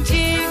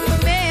contigo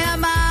me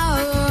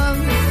amarro.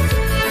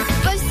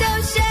 Pois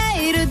teu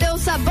cheiro, teu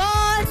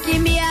sabor que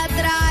me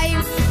atrai.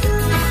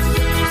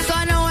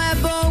 Só não é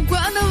bom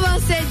quando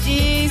você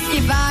diz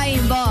que vai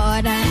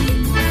embora.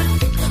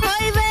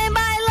 Oi, vem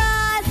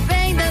bailar,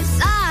 vem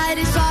dançar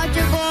e solte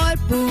o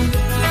corpo.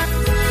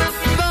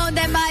 Bom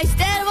demais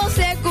ter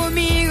você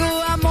comigo,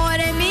 amor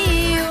é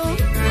meu.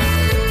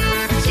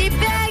 Te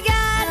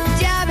pegar,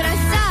 te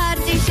abraçar,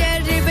 te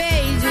encher de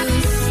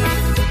beijos.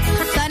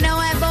 Só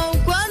não é bom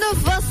quando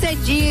você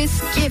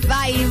diz que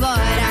vai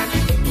embora.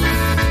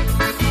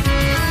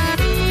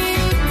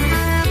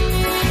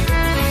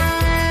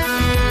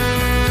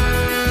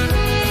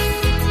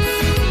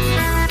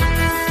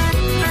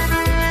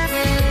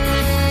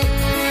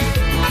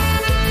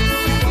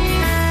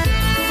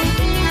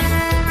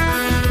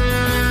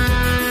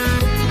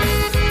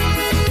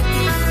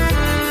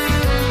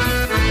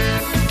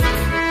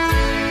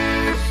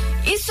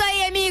 Isso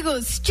aí,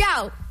 amigos.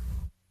 Tchau.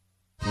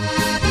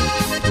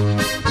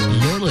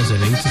 You're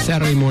listening to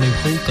Saturday Morning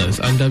Polkas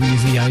on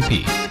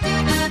WZIP.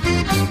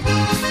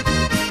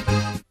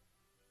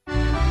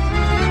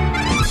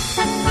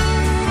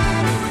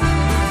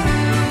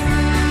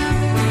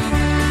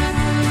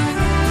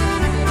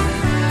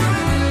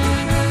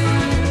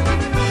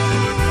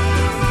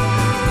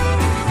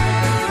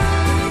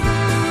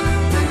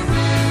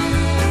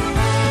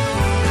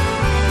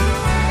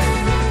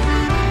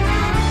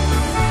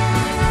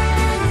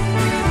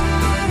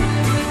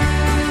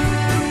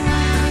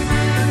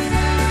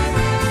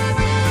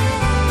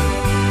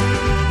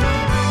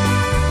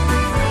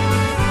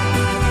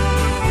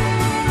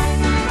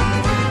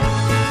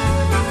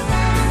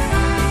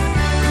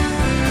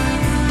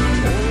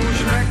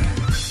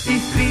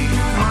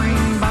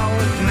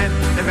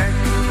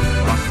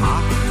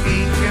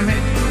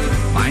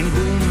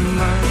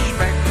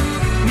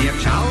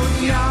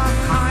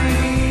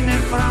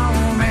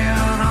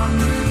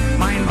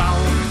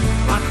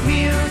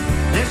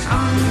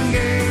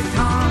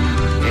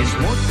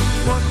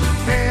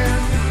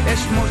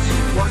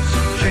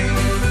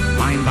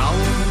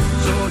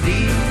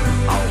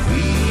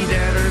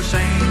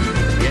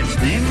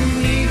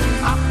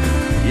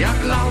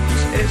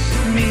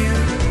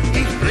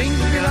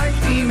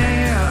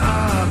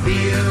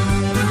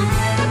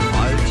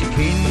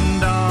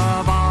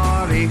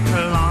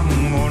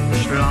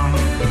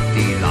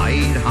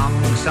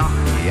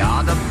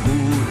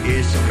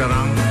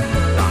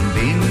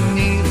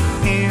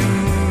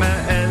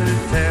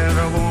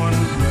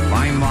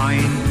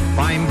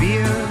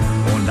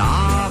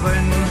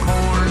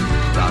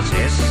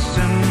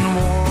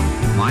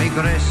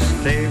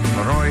 größte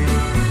Freude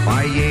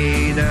bei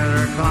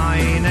jeder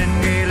kleinen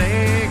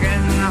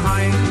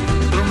Gelegenheit.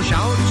 Drum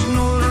schaut's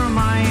nur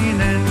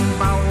meinen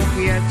Bauch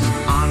jetzt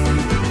an,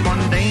 von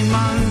dem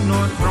man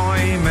nur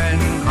träumen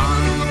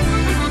kann.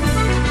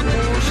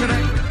 Oh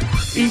Schreck,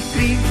 ich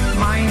krieg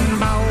mein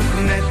Bauch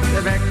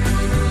nicht weg.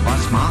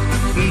 Was mach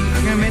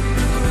ich mit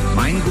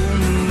mein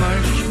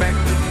Gummerspeck?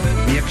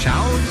 Mir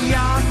schaut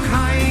ja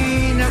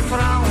keine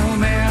Frau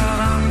mehr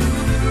an.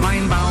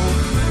 Mein Bauch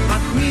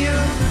hat mir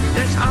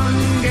das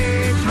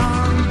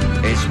angetan.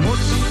 Es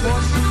muss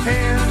was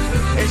her,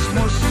 es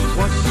muss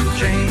was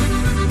geschehen.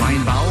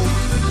 Mein Bauch,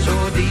 so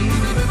die,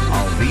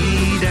 auf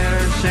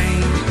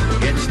Wiedersehen.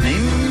 Jetzt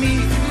nimm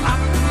mich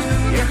ab,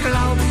 ihr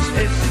glaubt's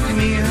es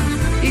mir.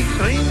 Ich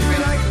trink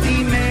vielleicht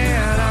die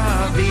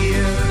Meer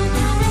Bier.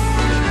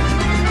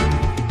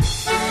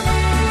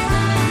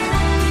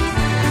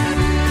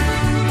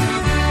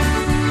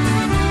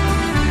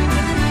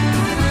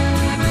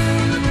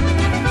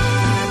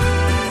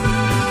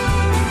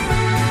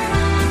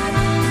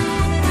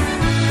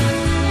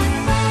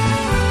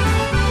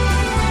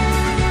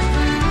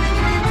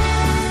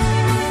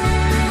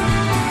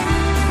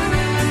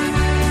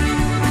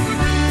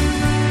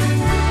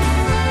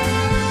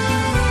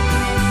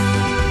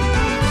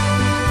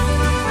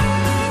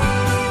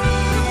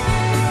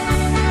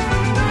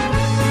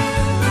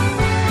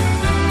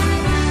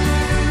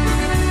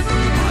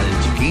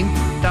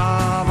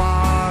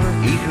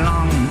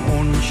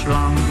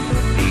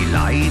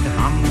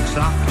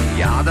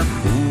 Ja, das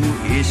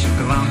Kuh ist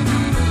krank,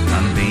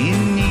 dann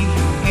bin ich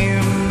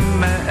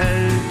immer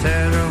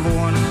älter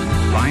geworden.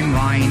 Beim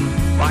Wein,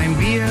 beim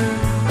Bier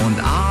und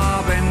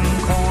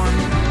Abendkorn,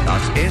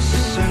 das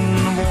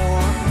Essen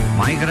war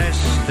meine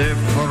größte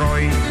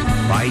Freude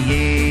bei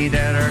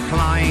jeder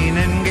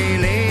kleinen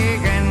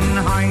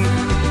Gelegenheit.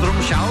 Drum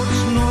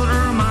schaut's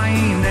nur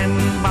meinen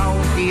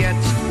Bauch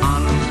jetzt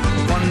an,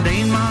 von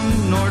dem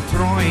man nur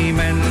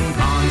träumen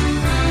kann.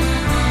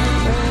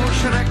 Oh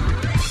Schreck,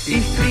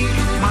 ich krieg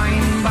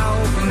mein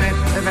Bauch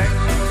nicht weg.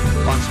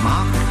 Was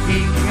mach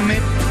ich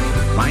mit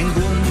mein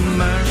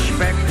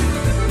Gummerspeck?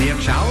 Mir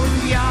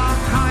schaut ja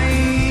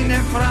keine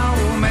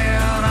Frau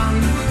mehr an.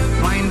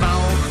 Mein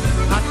Bauch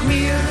hat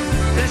mir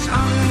das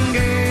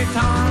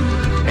angetan.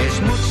 Es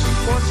muss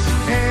was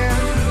her,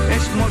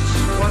 es muss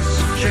was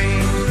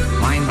geschehen.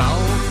 Mein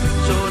Bauch,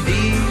 so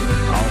die,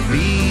 auf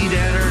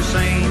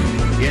Wiedersehen.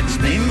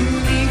 Jetzt nimm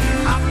dich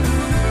ab,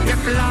 ihr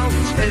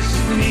glaubt es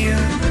mir.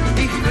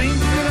 Ich trink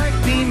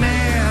vielleicht die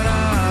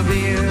Meer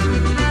Bier.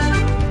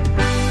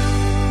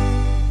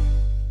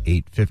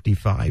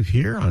 8:55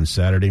 here on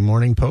Saturday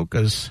Morning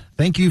Polkas.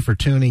 Thank you for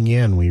tuning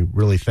in. We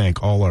really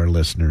thank all our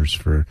listeners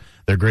for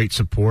their great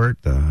support.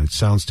 It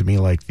sounds to me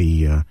like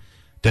the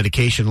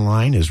dedication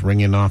line is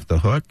ringing off the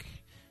hook,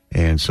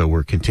 and so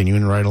we're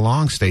continuing right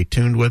along. Stay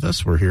tuned with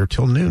us. We're here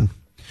till noon.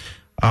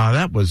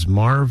 That was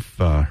Marv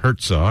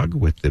Herzog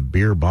with the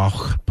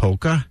Bierbauch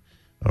Polka,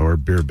 or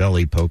Beer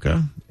Belly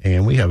Polka,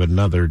 and we have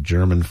another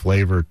German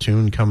flavor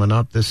tune coming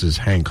up. This is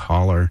Hank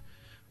Holler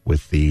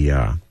with the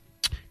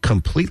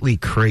Completely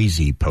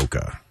Crazy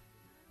Polka.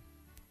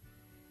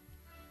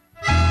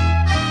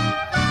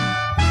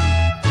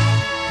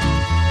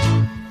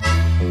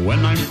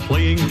 When I'm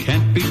playing,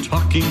 can't be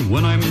talking.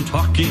 When I'm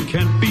talking,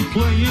 can't be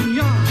playing.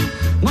 Yeah,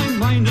 my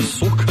mind is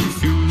so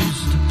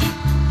confused.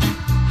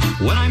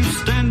 When I'm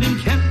standing,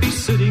 can't be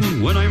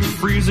sitting. When I'm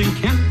freezing,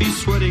 can't be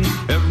sweating.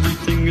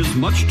 Everything is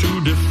much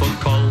too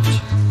difficult.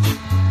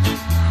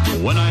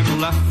 When I'm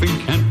laughing,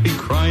 can't be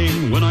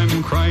crying. When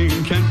I'm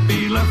crying, can't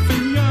be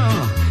laughing.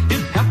 Yeah,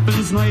 it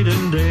happens night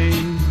and day.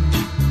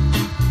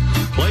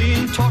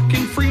 Playing,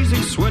 talking,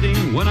 freezing,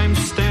 sweating. When I'm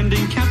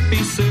standing, can't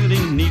be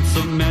sitting. Need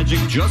some magic,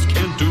 just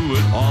can't do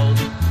it all.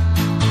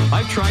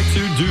 I try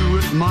to do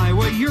it my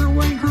way, your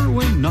way, her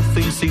way.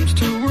 Nothing seems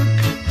to work.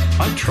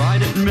 I've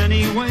tried it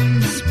many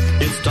ways.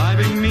 It's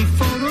driving me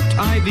forward.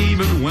 I've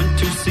even went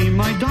to see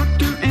my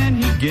doctor,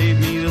 and he gave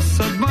me this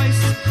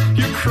advice: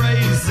 you're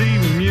crazy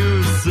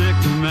music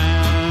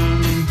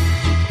man.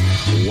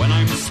 When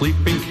I'm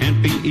sleeping,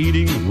 can't be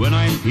eating. When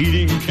I'm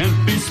eating,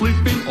 can't be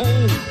sleeping.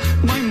 Oh,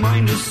 my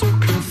mind is so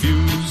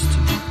confused.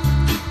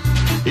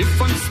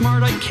 If I'm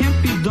smart, I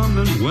can't be dumb.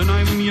 And when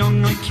I'm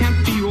young, I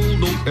can't be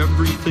old. Oh,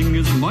 everything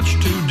is much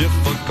too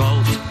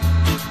difficult.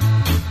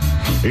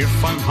 If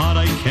I'm hot,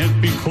 I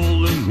can't be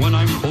cold. And when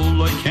I'm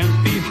cold, I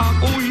can't be hot.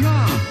 Oh,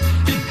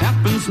 yeah, it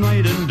happens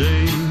night and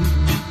day.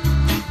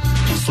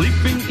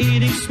 Sleeping,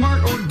 eating,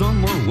 smart or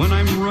dumb, or when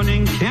I'm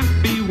running,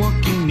 can't be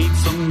walking, need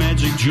some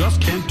magic, just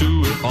can't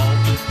do it all.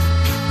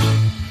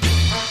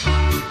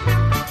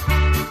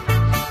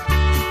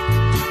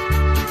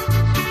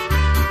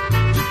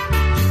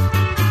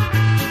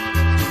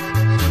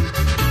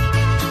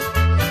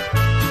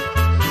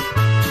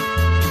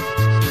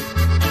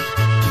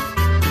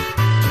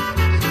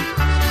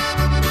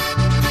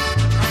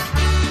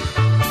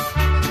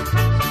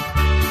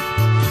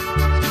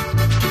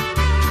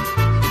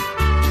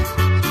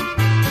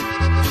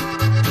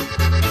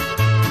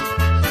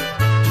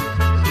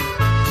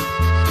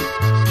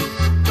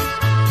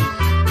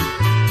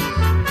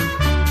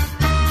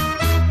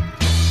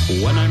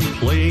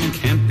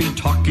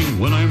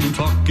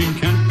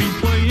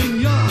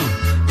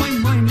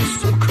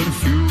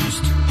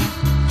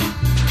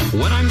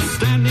 I'm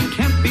standing,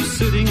 can't be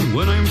sitting.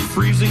 When I'm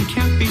freezing,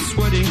 can't be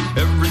sweating.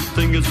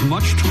 Everything is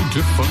much too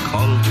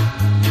difficult.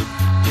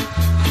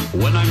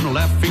 When I'm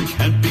laughing,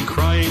 can't be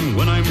crying.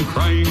 When I'm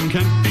crying,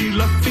 can't be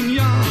laughing.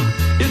 Yeah,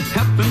 it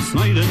happens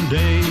night and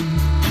day.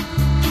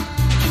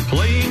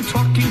 Playing,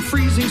 talking,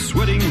 freezing,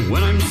 sweating.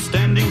 When I'm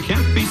standing,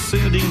 can't be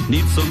sitting.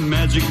 Need some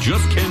magic,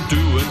 just can't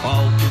do it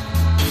all.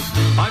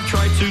 I've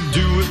tried to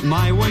do it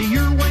my way,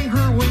 your way,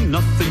 her way.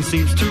 Nothing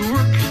seems to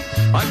work.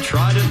 I've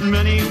tried it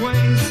many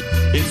ways.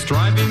 It's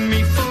driving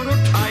me photo.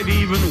 I've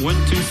even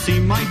went to see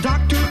my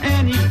doctor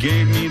and he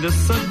gave me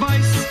this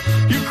advice.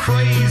 You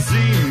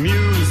crazy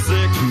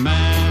music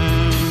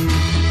man.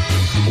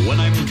 When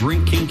I'm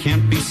drinking,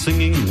 can't be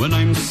singing. When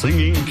I'm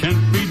singing,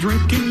 can't be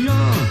drinking.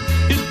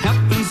 Yeah, it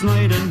happens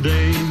night and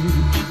day.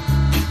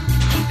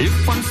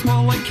 If I'm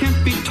small, I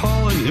can't be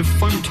tall, and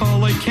if I'm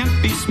tall, I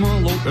can't be small.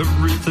 Oh,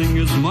 everything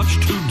is much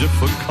too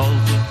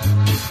difficult.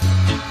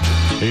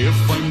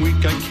 If I'm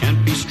weak, I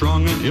can't be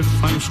strong, and if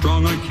I'm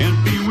strong, I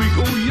can't be weak.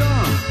 Oh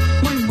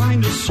yeah, my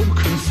mind is so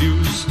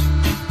confused.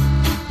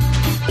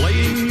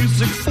 Playing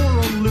music for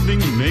a living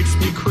makes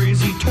me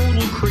crazy,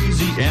 total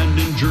crazy, and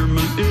in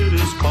German it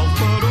is called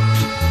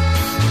verrückt.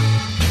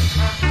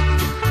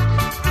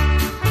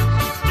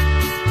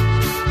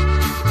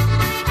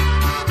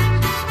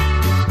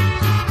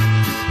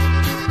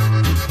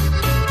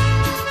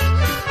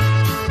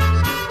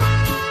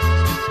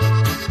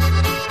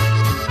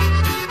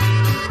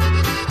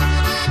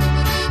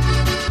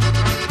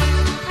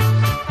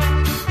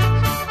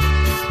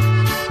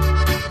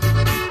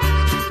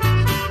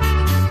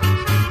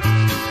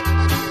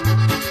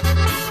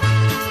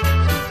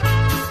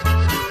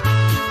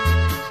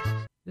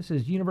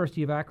 This is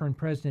University of Akron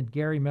President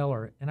Gary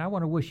Miller, and I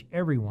want to wish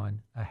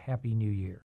everyone a Happy New Year.